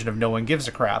latest version of No One Gives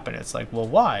a Crap. And it's like, well,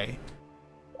 why?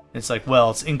 It's like,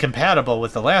 well, it's incompatible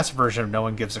with the last version of No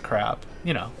One Gives a Crap.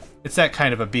 You know, it's that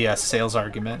kind of a BS sales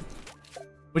argument.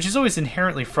 Which is always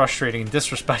inherently frustrating and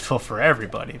disrespectful for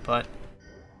everybody, but...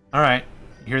 Alright,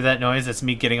 you hear that noise? That's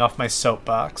me getting off my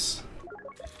soapbox.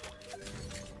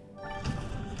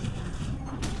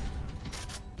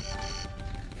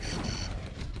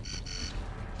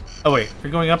 Oh wait, are we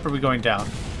going up or are we going down?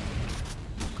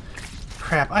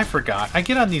 Crap, I forgot. I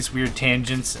get on these weird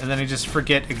tangents and then I just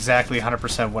forget exactly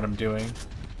 100% what I'm doing.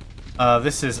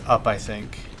 This is up, I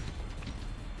think.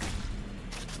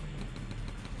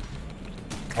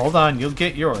 Hold on, you'll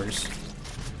get yours.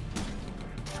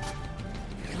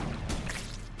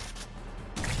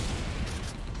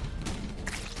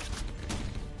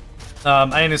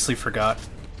 I honestly forgot.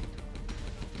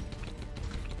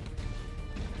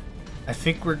 I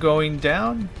think we're going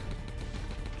down.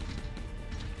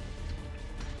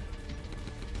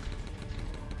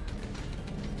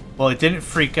 Well, it didn't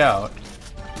freak out.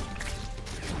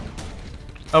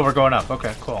 Oh, we're going up.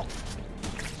 Okay, cool.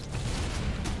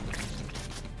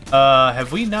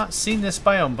 Have we not seen this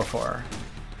biome before?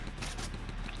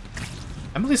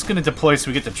 I'm at least gonna deploy so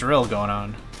we get the drill going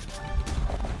on.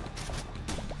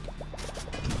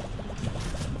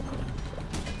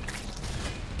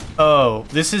 Oh,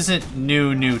 this isn't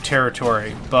new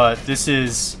territory, but this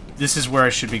is where I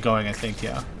should be going, I think,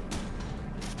 yeah.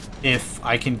 If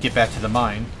I can get back to the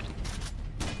mine.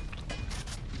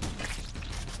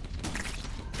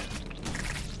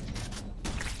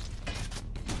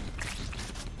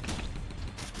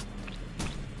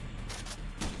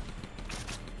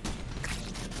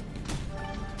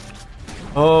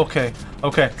 Okay,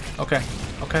 okay, okay,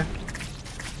 okay.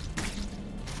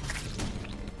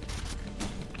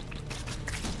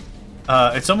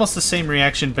 It's almost the same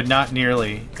reaction, but not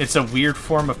nearly. It's a weird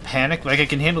form of panic. Like, I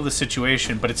can handle the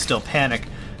situation, but it's still panic.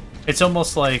 It's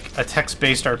almost like a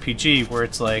text-based RPG, where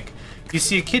it's like, you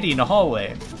see a kitty in a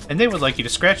hallway, and they would like you to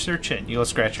scratch their chin. You go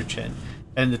scratch your chin.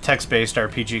 And the text-based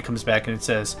RPG comes back and it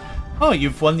says, oh,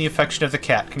 you've won the affection of the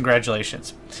cat.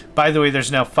 Congratulations. By the way,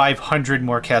 there's now 500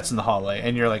 more cats in the hallway.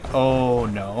 And you're like, oh,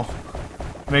 no.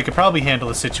 I mean, I could probably handle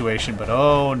the situation, but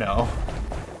oh, no.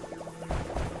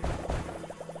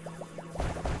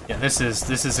 Yeah, this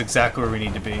is exactly where we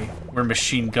need to be. We're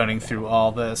machine gunning through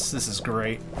all this. This is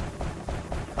great.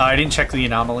 I didn't check the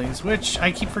anomalies, which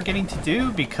I keep forgetting to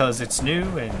do because it's new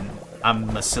and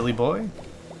I'm a silly boy.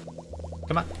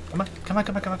 Come on, come on, come on,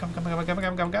 come on, come on, come on, come on, come on, come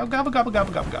on, come on, gobble, gobble, gobble,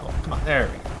 gobble, gobble, gobble. Come on, there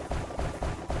we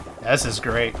go. This is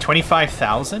great.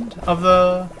 25,000 of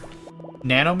the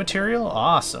nano material?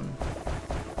 Awesome.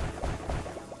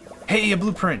 Hey, a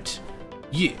blueprint.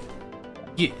 Yeah.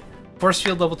 Yeah. Force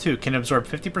field level 2 can absorb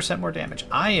 50% more damage.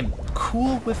 I am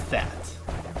cool with that.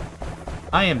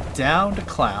 I am down to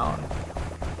clown.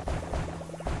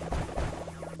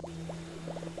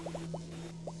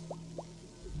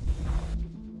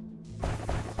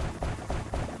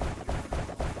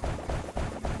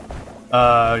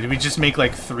 Did we just make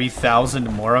like 3,000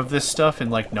 more of this stuff in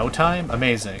like no time?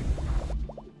 Amazing.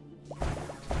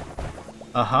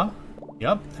 Uh-huh.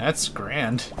 Yep, that's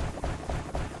grand.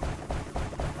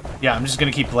 Yeah, I'm just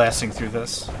gonna keep blasting through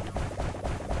this.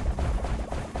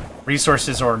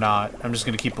 Resources or not, I'm just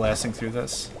gonna keep blasting through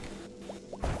this.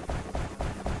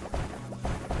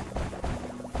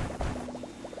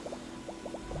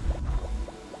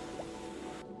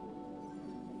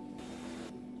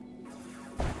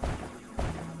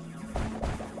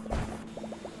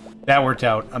 That worked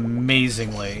out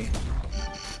amazingly.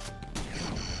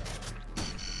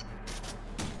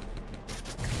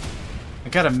 I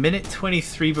got a minute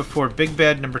 23 before Big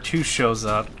Bad number 2 shows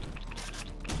up.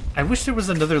 I wish there was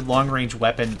another long-range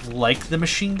weapon like the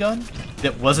machine gun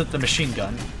that wasn't the machine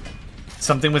gun.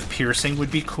 Something with piercing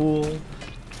would be cool.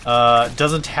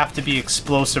 Doesn't have to be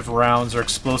explosive rounds or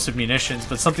explosive munitions,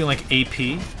 but something like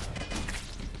AP.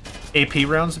 AP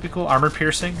rounds would be cool. Armor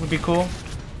piercing would be cool.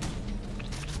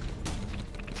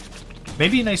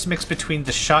 Maybe a nice mix between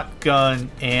the shotgun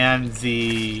and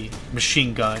the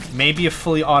machine gun. Maybe a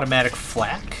fully automatic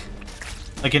flak?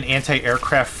 Like an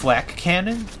anti-aircraft flak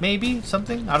cannon, maybe?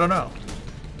 Something? I don't know.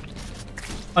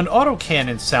 An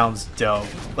autocannon sounds dope.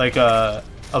 Like a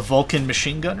Vulcan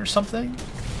machine gun or something?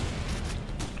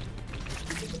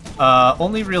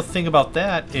 Only real thing about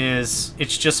that is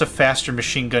it's just a faster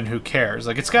machine gun, who cares?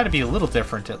 Like, it's got to be a little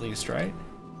different at least, right?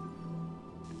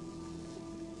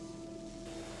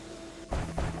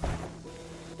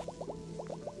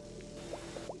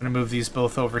 I'm gonna move these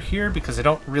both over here because I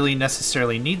don't really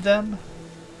necessarily need them.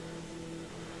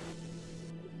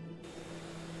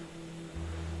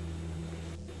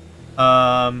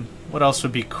 What else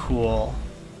would be cool?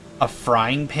 A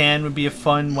frying pan would be a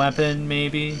fun weapon,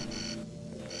 maybe.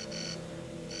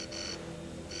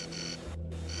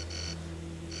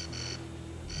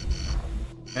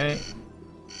 Okay.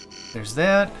 There's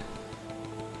that.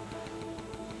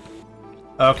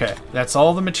 Okay, that's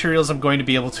all the materials I'm going to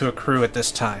be able to accrue at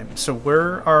this time. So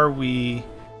where are we?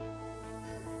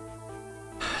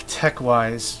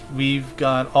 tech-wise, we've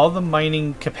got all the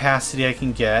mining capacity I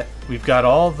can get. We've got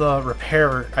all the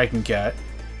repair I can get.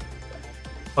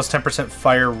 Plus 10%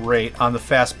 fire rate on the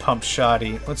fast pump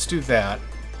shoddy. Let's do that.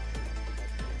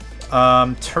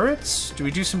 Turrets? Do we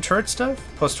do some turret stuff?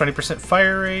 Plus 20%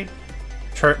 fire rate.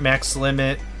 Turret max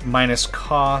limit. Minus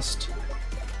cost.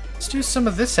 Let's do some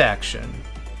of this action.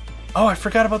 Oh, I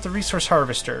forgot about the resource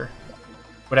harvester.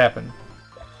 What happened?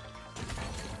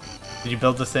 Did you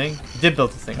build the thing? You did build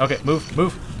the thing. Okay, move,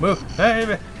 move, move.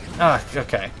 Ah,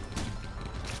 okay.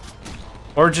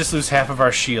 Or just lose half of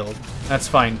our shield. That's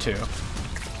fine too.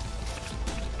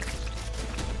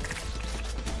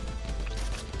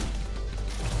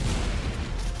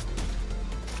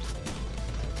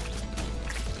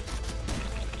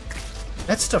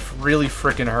 That stuff really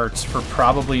frickin' hurts for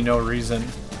probably no reason.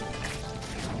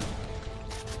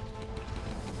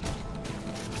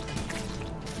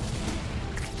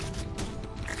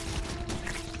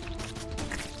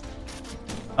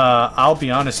 I'll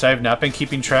be honest, I have not been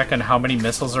keeping track on how many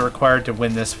missiles are required to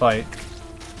win this fight.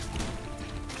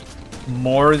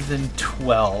 More than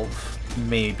 12,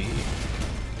 maybe.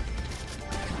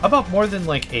 How about more than,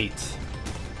 like, 8?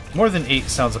 More than 8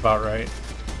 sounds about right.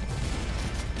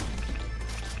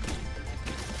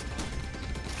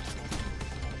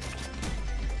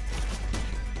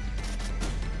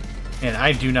 And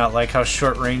I do not like how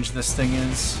short range this thing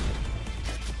is.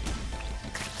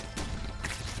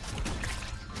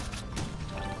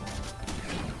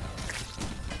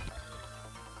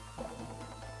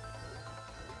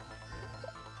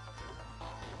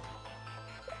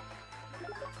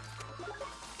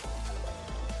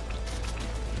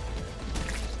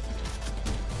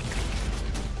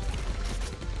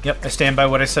 Yep, I stand by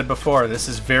what I said before. This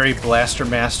is very Blaster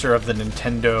Master of the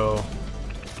Nintendo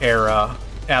era.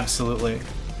 Absolutely.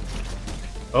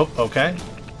 Oh, okay.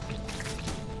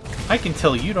 I can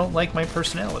tell you don't like my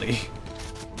personality.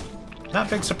 Not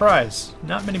big surprise.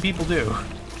 Not many people do.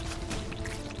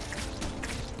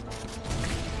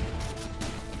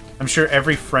 I'm sure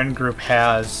every friend group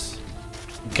has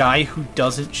guy who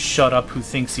doesn't shut up who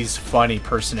thinks he's funny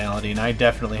personality, and I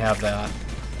definitely have that.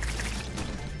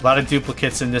 A lot of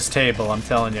duplicates in this table, I'm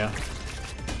telling you.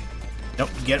 Nope,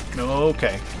 get...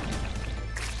 okay.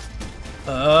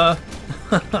 I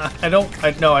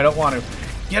don't want to.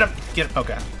 Get him! Get him!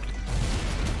 Okay.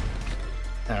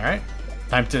 Alright.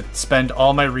 Time to spend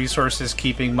all my resources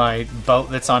keeping my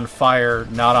boat that's on fire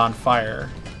not on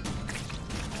fire.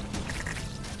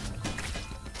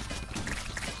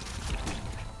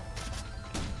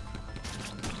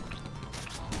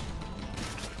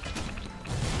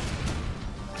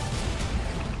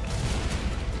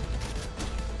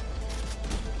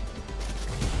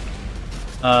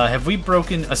 Have we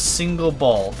broken a single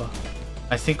bulb?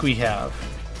 I think we have.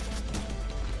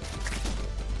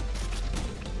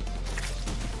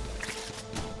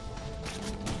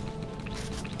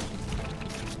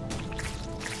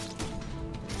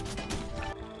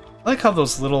 I like how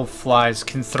those little flies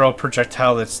can throw a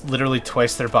projectile that's literally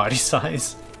twice their body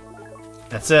size.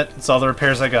 That's it. That's all the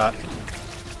repairs I got.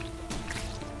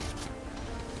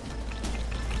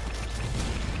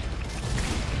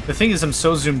 The thing is, I'm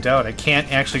so zoomed out, I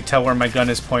can't actually tell where my gun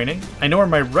is pointing. I know where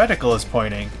my reticle is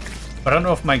pointing, but I don't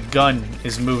know if my gun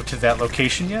is moved to that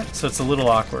location yet, so it's a little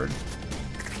awkward.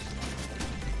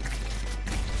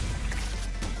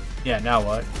 Yeah, now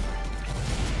what?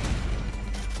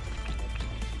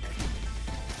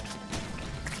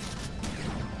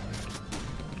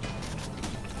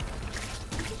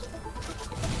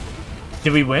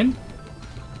 Did we win?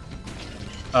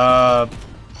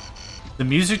 The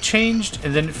music changed,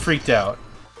 and then it freaked out.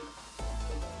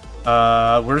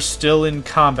 We're still in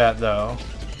combat, though.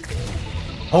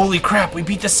 Holy crap, we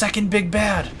beat the second big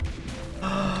bad!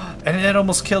 And that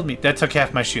almost killed me. That took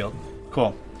half my shield.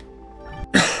 Cool.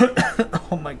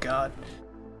 Oh my god.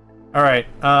 Alright,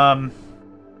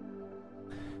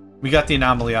 we got the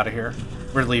anomaly out of here.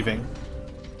 We're leaving.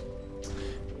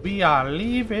 We are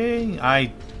leaving!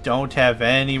 I don't have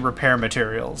any repair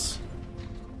materials.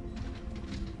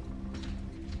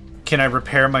 Can I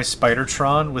repair my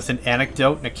Spidertron with an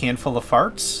anecdote and a can full of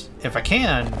farts? If I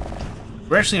can,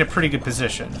 we're actually in a pretty good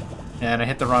position. And I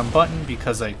hit the wrong button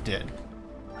because I did.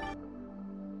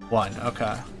 1,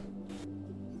 okay.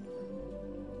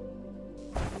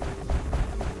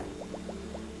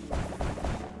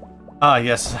 Ah,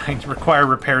 yes, I require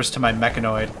repairs to my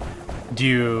mechanoid. Do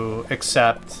you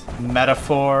accept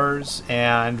metaphors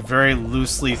and very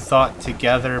loosely thought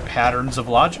together patterns of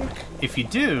logic? If you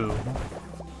do...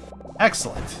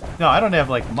 excellent. No, I don't have,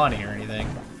 like, money or anything.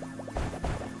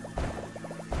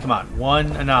 Come on,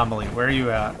 one anomaly. Where are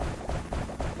you at?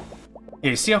 Yeah,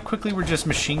 you see how quickly we're just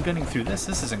machine gunning through this?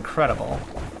 This is incredible.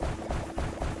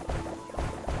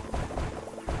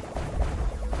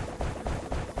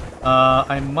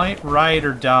 I might ride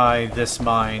or die this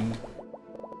mine.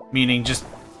 Meaning just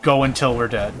go until we're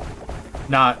dead.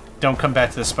 Don't come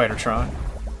back to the Spidertron.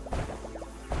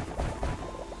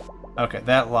 Okay,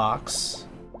 that locks.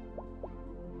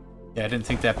 Yeah, I didn't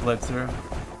think that bled through.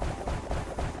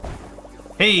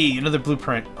 Hey, another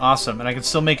blueprint. Awesome, and I can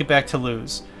still make it back to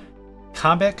lose.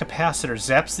 Combat capacitor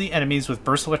zaps the enemies with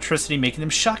burst of electricity, making them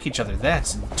shock each other.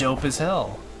 That's dope as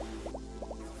hell.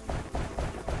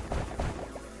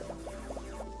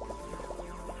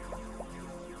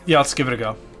 Yeah, let's give it a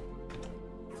go.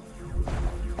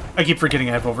 I keep forgetting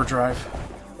I have overdrive.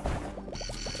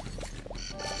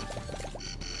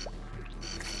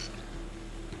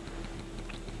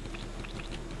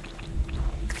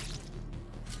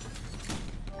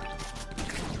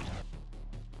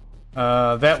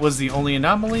 That was the only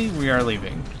anomaly. We are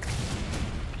leaving.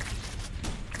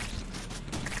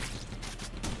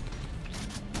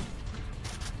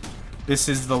 This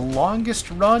is the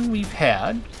longest run we've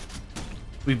had.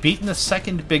 We've beaten the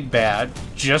second big bad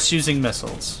just using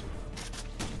missiles.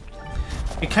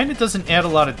 It kind of doesn't add a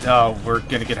lot of... Oh, we're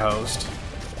gonna get hosed.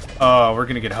 Oh, we're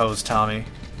gonna get hosed, Tommy.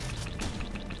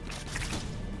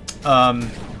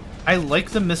 I like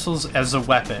the missiles as a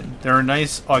weapon. They're a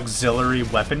nice auxiliary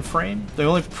weapon frame. The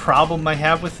only problem I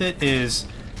have with it is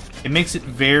it makes it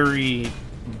very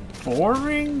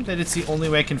boring that it's the only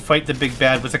way I can fight the big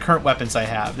bad with the current weapons I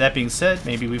have. That being said,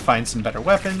 maybe we find some better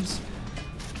weapons.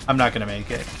 I'm not gonna make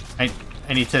it. I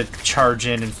need to charge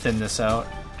in and thin this out.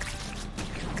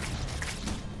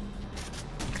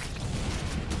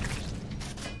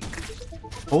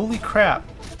 Holy crap.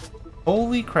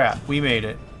 Holy crap, we made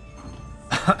it.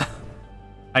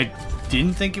 I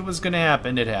didn't think it was gonna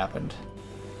happen, it happened.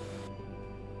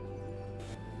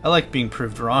 I like being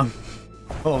proved wrong.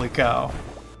 Holy cow.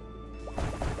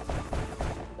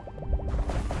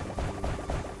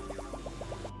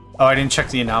 Oh, I didn't check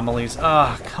the anomalies.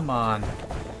 Ah, come on.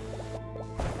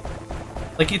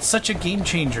 Like, it's such a game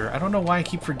changer. I don't know why I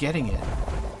keep forgetting it.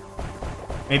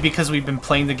 Maybe because we've been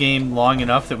playing the game long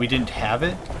enough that we didn't have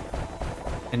it.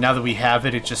 And now that we have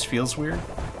it, it just feels weird.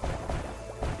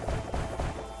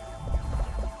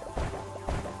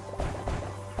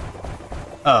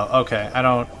 Oh, okay. I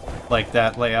don't like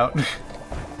that layout.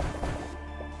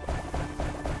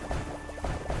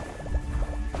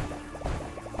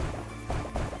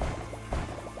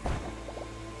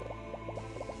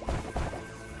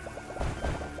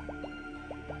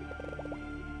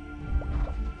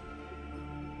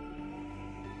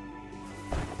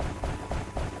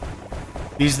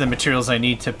 These are the materials I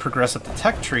need to progress up the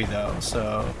tech tree, though,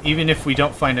 so even if we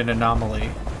don't find an anomaly,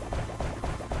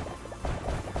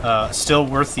 still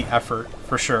worth the effort,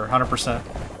 for sure, 100%.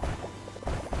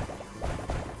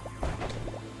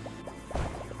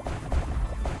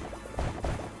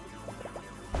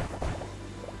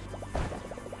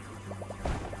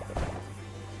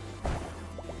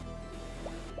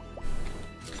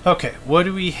 Okay, what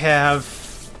do we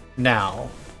have now?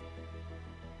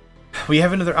 We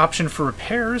have another option for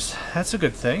repairs. That's a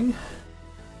good thing.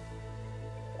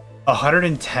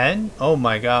 110? Oh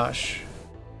my gosh.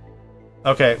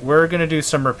 Okay, we're gonna do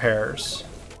some repairs.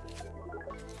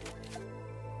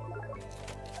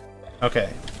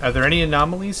 Okay, are there any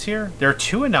anomalies here? There are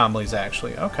 2 anomalies,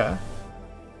 actually. Okay.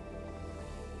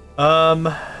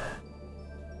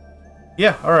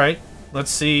 Yeah, alright.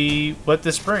 Let's see what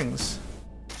this brings.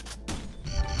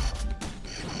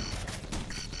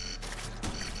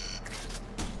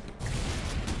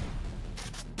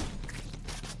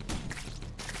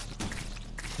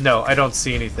 No, I don't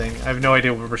see anything. I have no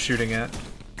idea what we're shooting at.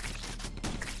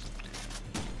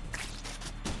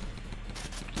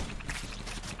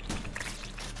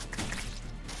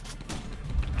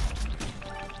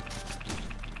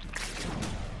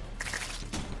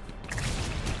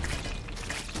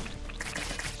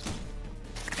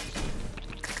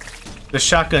 The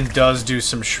shotgun does do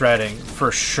some shredding,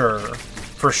 for sure.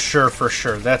 For sure, for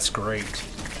sure. That's great.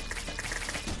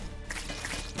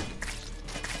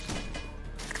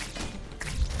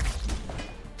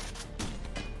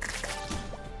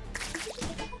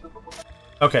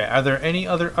 Okay, are there any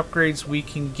other upgrades we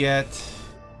can get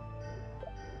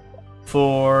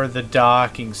for the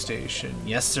docking station?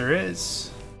 Yes, there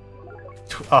is.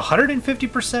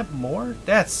 150% more?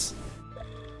 That's...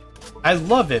 I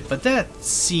love it, but that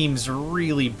seems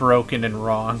really broken and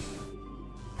wrong.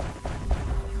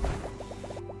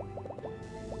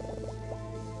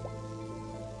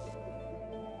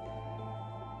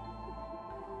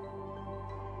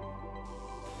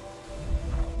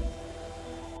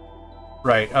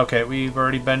 Right, okay, we've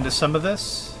already been to some of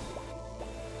this.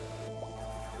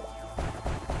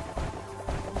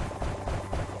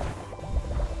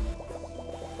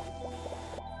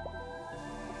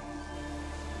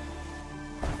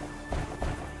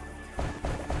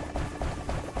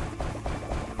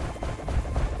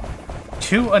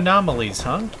 Two anomalies,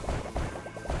 huh?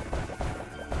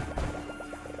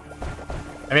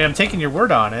 I mean, I'm taking your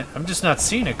word on it. I'm just not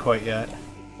seeing it quite yet.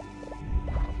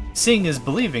 Seeing is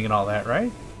believing and all that,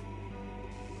 right?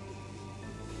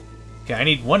 Okay, I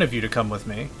need one of you to come with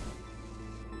me.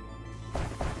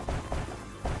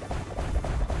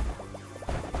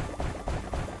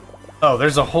 Oh,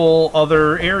 there's a whole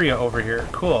other area over here.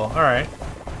 Cool, alright.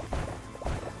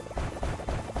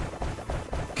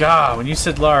 God, when you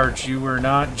said large, you were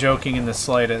not joking in the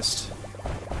slightest.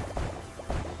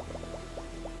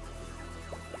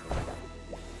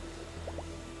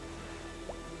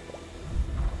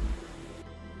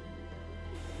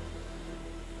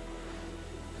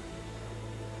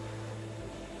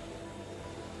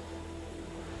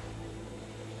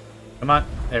 Come on,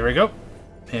 there we go.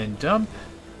 And dump,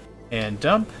 and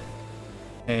dump,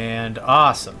 and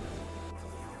awesome.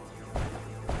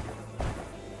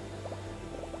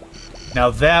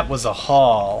 Now that was a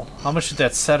haul. How much did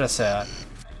that set us at?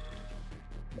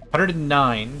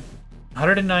 109.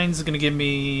 109 is going to give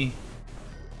me...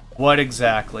 what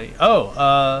exactly?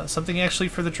 Oh, something actually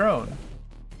for the drone.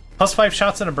 Plus 5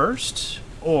 shots in a burst?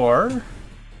 Or...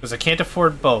 because I can't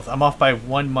afford both. I'm off by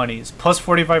 1 monies. Plus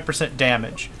 45%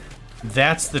 damage.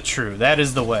 That's the true. That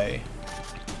is the way.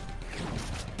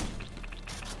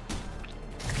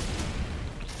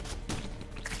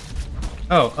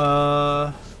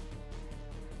 Oh,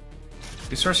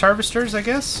 resource harvesters, I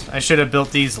guess? I should have built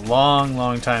these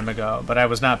long time ago, but I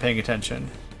was not paying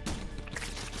attention.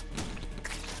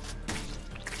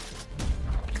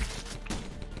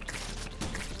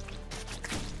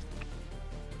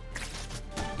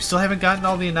 We still haven't gotten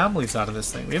all the anomalies out of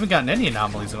this thing. We haven't gotten any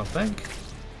anomalies, I don't think.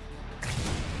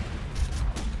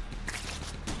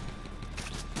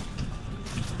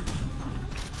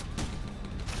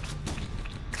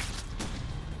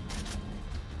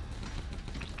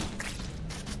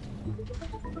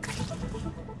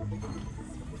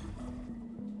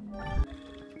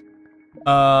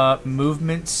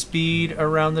 Movement speed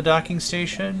around the docking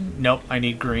station? Nope, I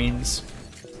need greens.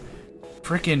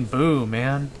 Frickin' boo,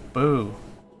 man. Boo.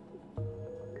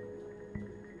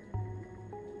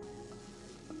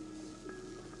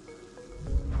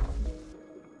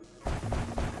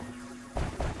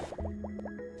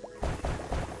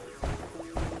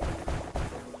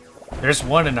 There's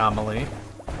one anomaly.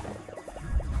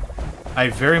 I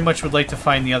very much would like to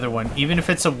find the other one. Even if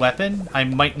it's a weapon, I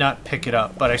might not pick it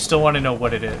up, but I still want to know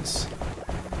what it is.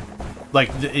 Like,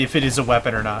 if it is a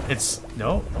weapon or not. It's...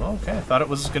 no? Oh, okay, I thought it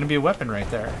was going to be a weapon right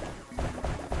there.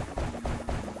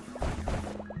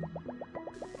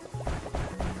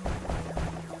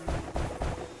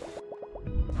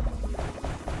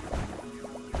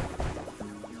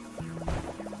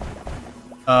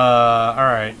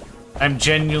 Alright. I'm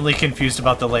genuinely confused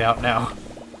about the layout now.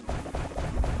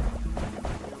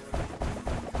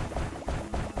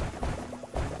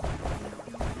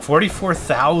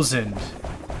 $44,000.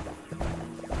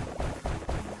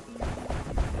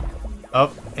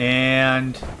 Oh,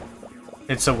 and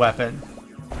it's a weapon.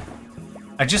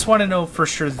 I just want to know for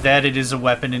sure that it is a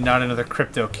weapon and not another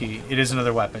crypto key. It is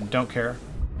another weapon. Don't care.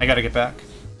 I gotta get back.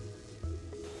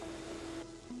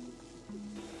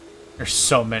 There's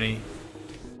so many.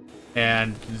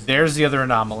 And there's the other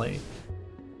anomaly.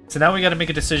 So now we gotta make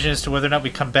a decision as to whether or not we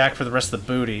come back for the rest of the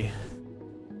booty.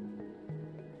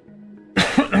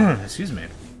 Excuse me.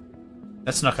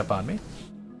 That snuck up on me.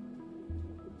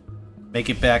 Make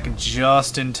it back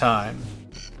just in time.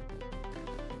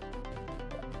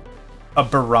 A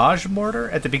barrage mortar?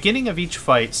 At the beginning of each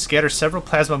fight, scatter several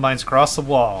plasma mines across the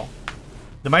wall.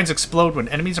 The mines explode when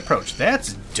enemies approach.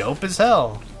 That's dope as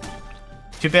hell.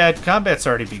 Too bad combat's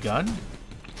already begun.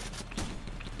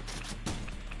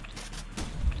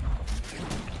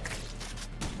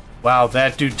 Wow,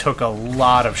 that dude took a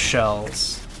lot of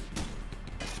shells.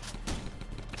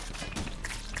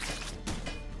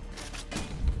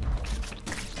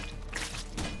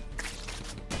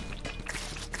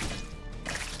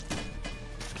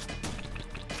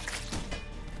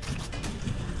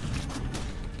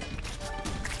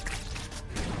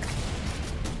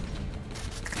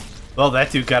 Well,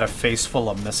 that dude got a face full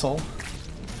of missile.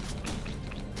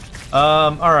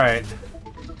 Alright.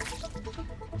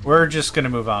 We're just gonna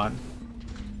move on.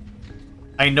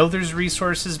 I know there's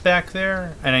resources back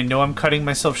there, and I know I'm cutting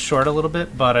myself short a little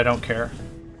bit, but I don't care.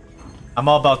 I'm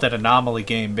all about that anomaly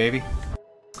game, baby.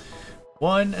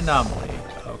 One anomaly.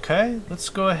 Okay, let's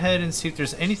go ahead and see if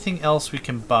there's anything else we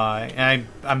can buy. And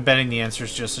I'm betting the answer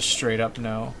is just a straight up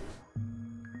no.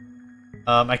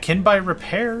 I can buy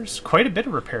repairs. Quite a bit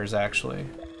of repairs, actually.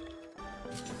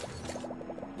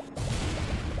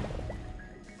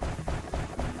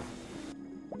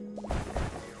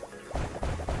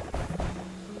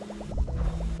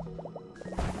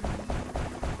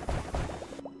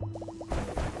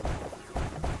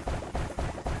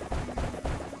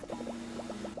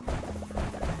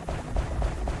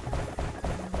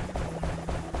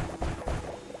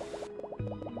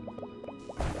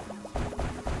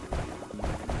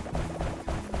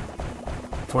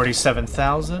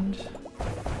 $47,000.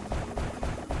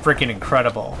 Freaking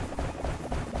incredible.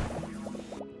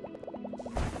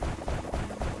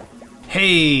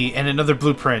 Hey, and another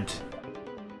blueprint.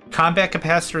 Combat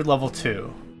capacitor level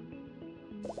 2.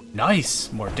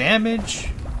 Nice. More damage.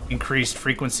 Increased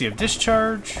frequency of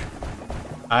discharge.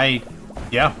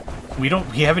 Yeah. We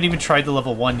haven't even tried the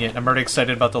level 1 yet. I'm already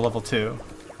excited about the level 2.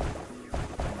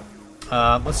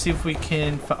 Let's see if we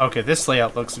can... Okay, this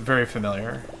layout looks very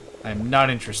familiar. I'm not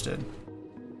interested.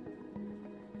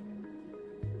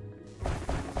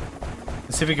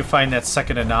 Let's see if we can find that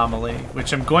second anomaly,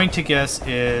 which I'm going to guess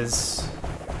is...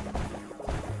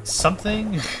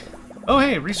 something? Oh,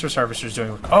 hey, Resource Harvester's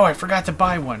doing... Oh, I forgot to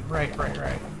buy one. Right.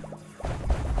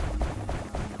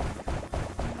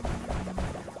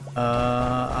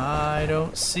 I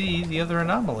don't see the other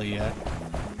anomaly yet.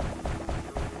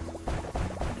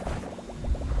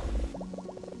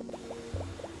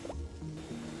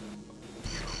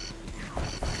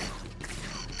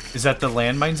 Is that the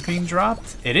landmines being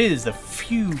dropped? It is. The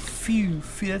phew.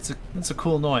 That's a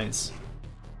cool noise.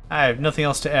 I have nothing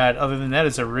else to add other than that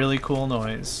is a really cool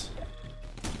noise.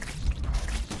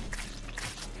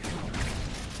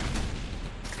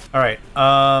 Alright,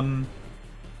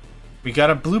 we got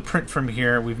a blueprint from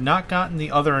here. We've not gotten the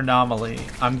other anomaly.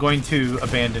 I'm going to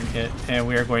abandon it, and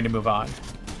we are going to move on.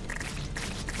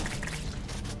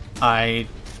 I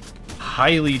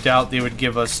highly doubt they would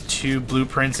give us 2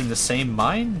 blueprints in the same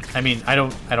mine. I mean, I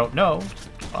don't know,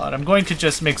 but I'm going to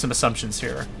just make some assumptions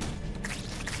here.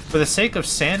 For the sake of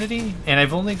sanity, and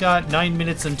I've only got 9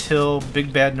 minutes until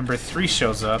Big Bad number 3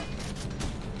 shows up.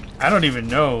 I don't even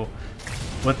know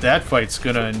what that fight's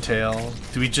gonna entail.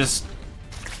 Do we just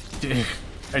get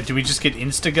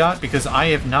insta-got? Because I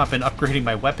have not been upgrading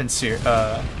my weapon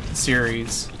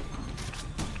series.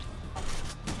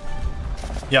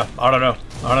 Yeah, I don't know.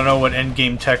 I don't know what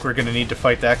endgame tech we're gonna need to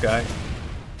fight that guy.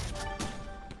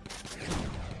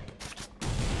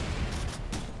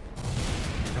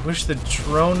 I wish the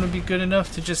drone would be good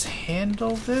enough to just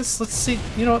handle this. Let's see.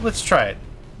 You know what? Let's try it.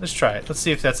 Let's try it. Let's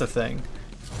see if that's a thing.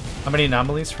 How many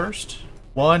anomalies first?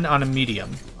 1 on a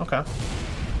medium. Okay.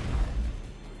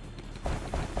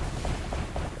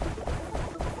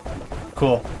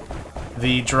 Cool.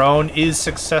 The drone is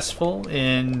successful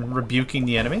in rebuking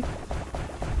the enemy.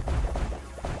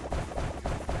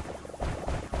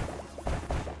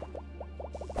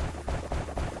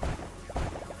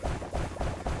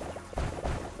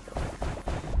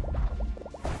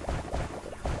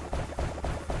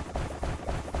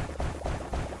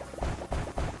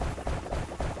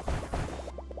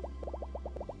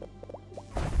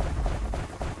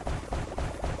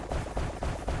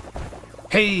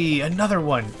 Hey, another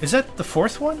one. Is that the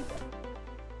 4th one?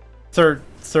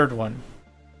 Third one.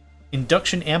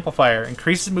 Induction amplifier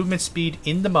increases movement speed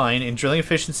in the mine and drilling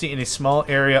efficiency in a small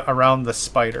area around the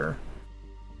spider.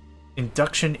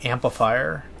 Induction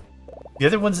amplifier. The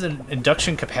other one's an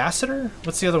induction capacitor?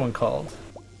 What's the other one called?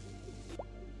 I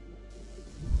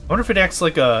wonder if it acts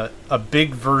like a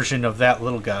big version of that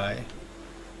little guy.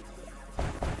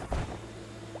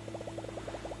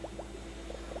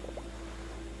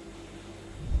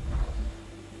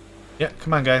 Yeah,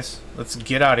 come on, guys. Let's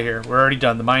get out of here. We're already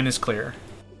done. The mine is clear.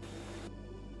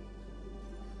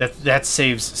 That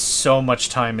saves so much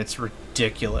time. It's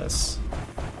ridiculous.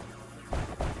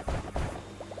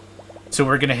 So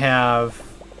we're going to have...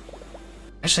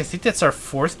 Actually, I think that's our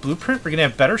 4th blueprint. We're going to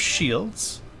have better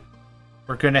shields.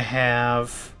 We're going to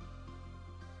have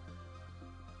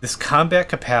this combat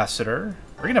capacitor.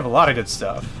 We're going to have a lot of good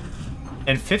stuff.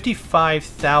 And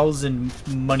 55,000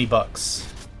 money bucks.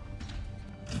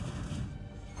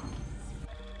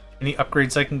 Any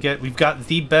upgrades I can get? We've got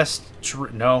the best...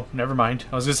 No, never mind.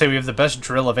 I was going to say we have the best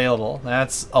drill available.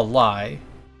 That's a lie.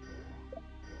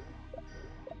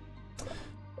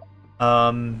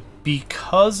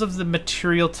 Because of the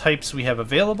material types we have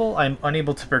available, I'm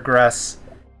unable to progress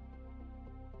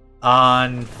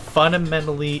on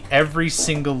fundamentally every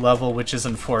single level, which is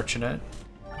unfortunate.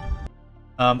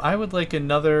 I would like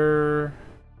another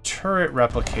turret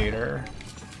replicator.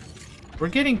 We're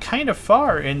getting kind of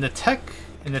far in the tech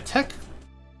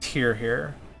tier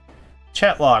here.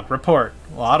 Chat log, report.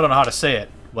 Well, I don't know how to say it.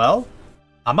 Well,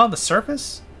 I'm on the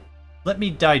surface? Let me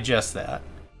digest that.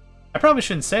 I probably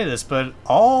shouldn't say this, but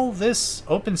all this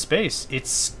open space, it's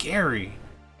scary.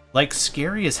 Like,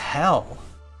 scary as hell.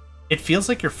 It feels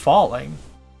like you're falling.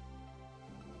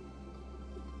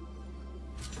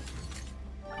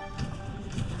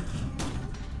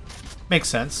 Makes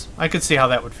sense. I could see how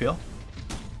that would feel.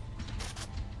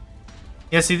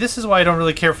 Yeah, see, this is why I don't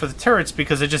really care for the turrets,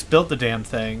 because I just built the damn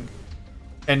thing.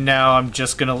 And now I'm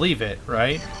just gonna leave it,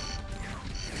 right?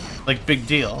 Like, big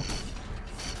deal.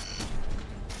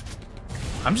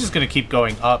 I'm just gonna keep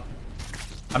going up.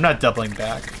 I'm not doubling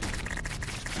back.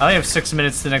 I only have 6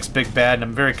 minutes to the next big bad, and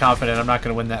I'm very confident I'm not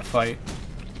gonna win that fight.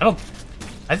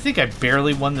 I think I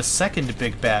barely won the second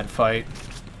big bad fight.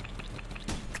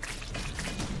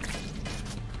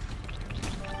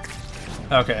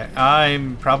 Okay,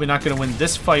 I'm probably not gonna win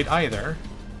this fight either.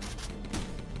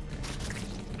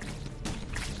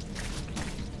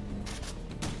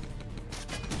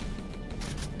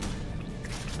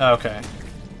 Okay.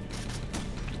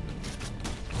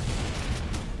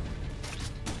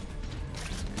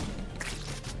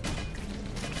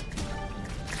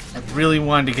 I really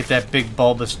wanted to get that big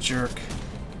bulbous jerk.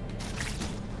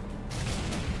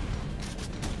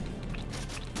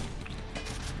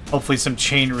 Hopefully some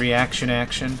chain reaction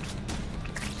action.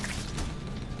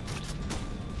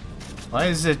 Why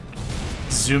is it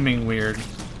zooming weird?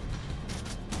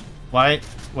 Why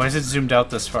is it zoomed out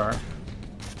this far?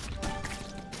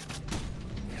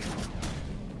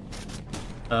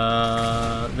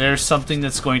 There's something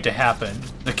that's going to happen.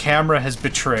 The camera has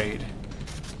betrayed.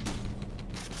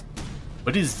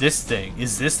 What is this thing?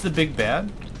 Is this the big bad?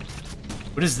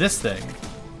 What is this thing?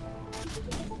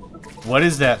 What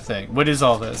is that thing? What is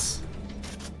all this?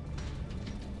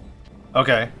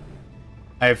 Okay.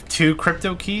 I have 2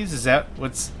 crypto keys. Is that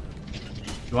what's...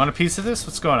 You want a piece of this?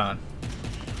 What's going on?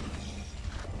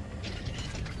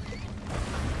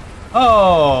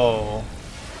 Oh!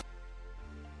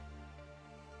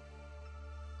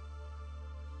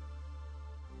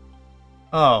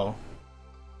 Oh.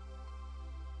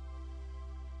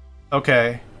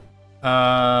 Okay.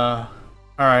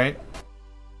 Alright.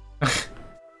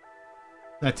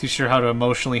 Not too sure how to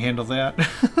emotionally handle that.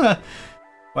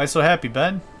 Why so happy,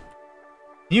 Ben?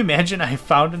 Can you imagine I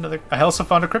also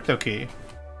found a crypto key.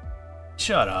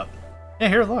 Shut up. Yeah,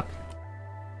 here, look.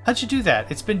 How'd you do that?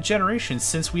 It's been generations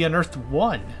since we unearthed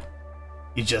one.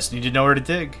 You just need to know where to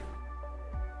dig.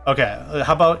 Okay,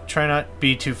 how about try not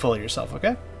be too full of yourself,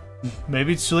 okay?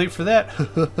 Maybe it's too late for that.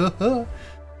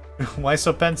 Why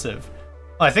so pensive?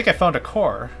 Oh, I think I found a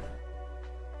core.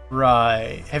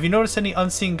 Right. Have you noticed any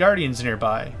unseen guardians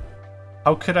nearby?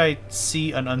 How could I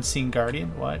see an unseen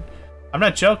guardian? What? I'm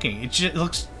not joking. It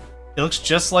looks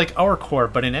just like our core,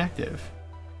 but inactive.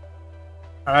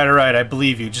 Alright, I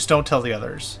believe you. Just don't tell the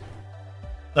others.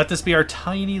 Let this be our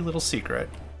tiny little secret.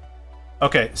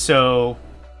 Okay, so...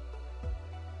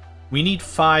 we need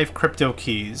 5 crypto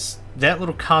keys. That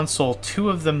little console, 2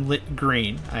 of them lit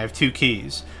green. I have 2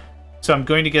 keys. So I'm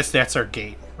going to guess that's our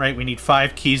gate, right? We need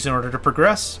 5 keys in order to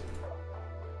progress.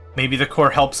 Maybe the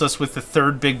core helps us with the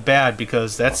 3rd big bad,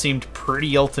 because that seemed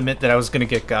pretty ultimate that I was going to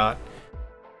get got.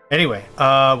 Anyway,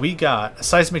 we got a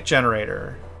seismic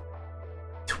generator.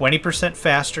 20%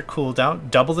 faster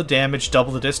cooldown, double the damage,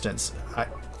 double the distance.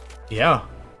 Yeah.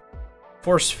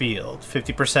 Force field,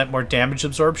 50% more damage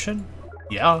absorption.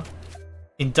 Yeah.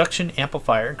 Induction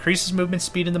amplifier, increases movement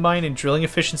speed in the mine and drilling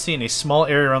efficiency in a small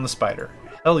area around the spider.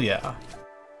 Hell yeah.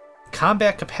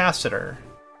 Combat capacitor,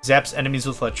 zaps enemies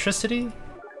with electricity.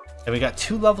 And we got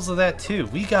 2 levels of that too.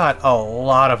 We got a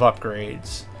lot of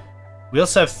upgrades. We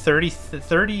also have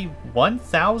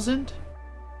 31,000?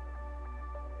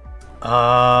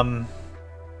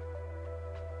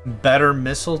 Better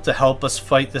missile to help us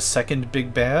fight the 2nd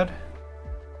big bad.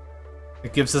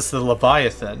 It gives us the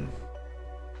Leviathan,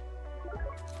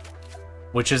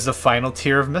 which is the final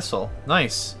tier of missile.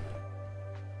 Nice.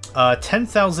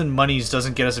 10,000 monies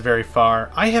doesn't get us very far.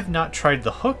 I have not tried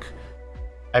the hook.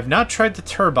 I've not tried the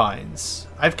turbines.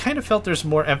 I've kind of felt there's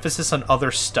more emphasis on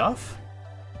other stuff.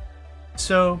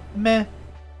 So, meh.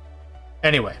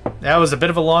 Anyway, that was a bit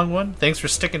of a long one. Thanks for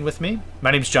sticking with me.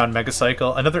 My name's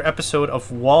JohnMegacycle. Another episode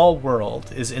of Wall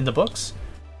World is in the books,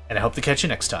 and I hope to catch you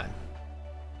next time.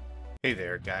 Hey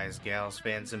there, guys, gals,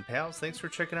 fans, and pals. Thanks for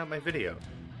checking out my video.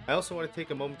 I also want to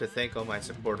take a moment to thank all my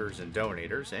supporters and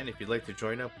donators, and if you'd like to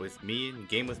join up with me and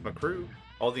game with my crew,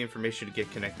 all the information to get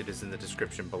connected is in the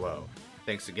description below.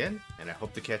 Thanks again, and I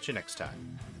hope to catch you next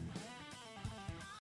time.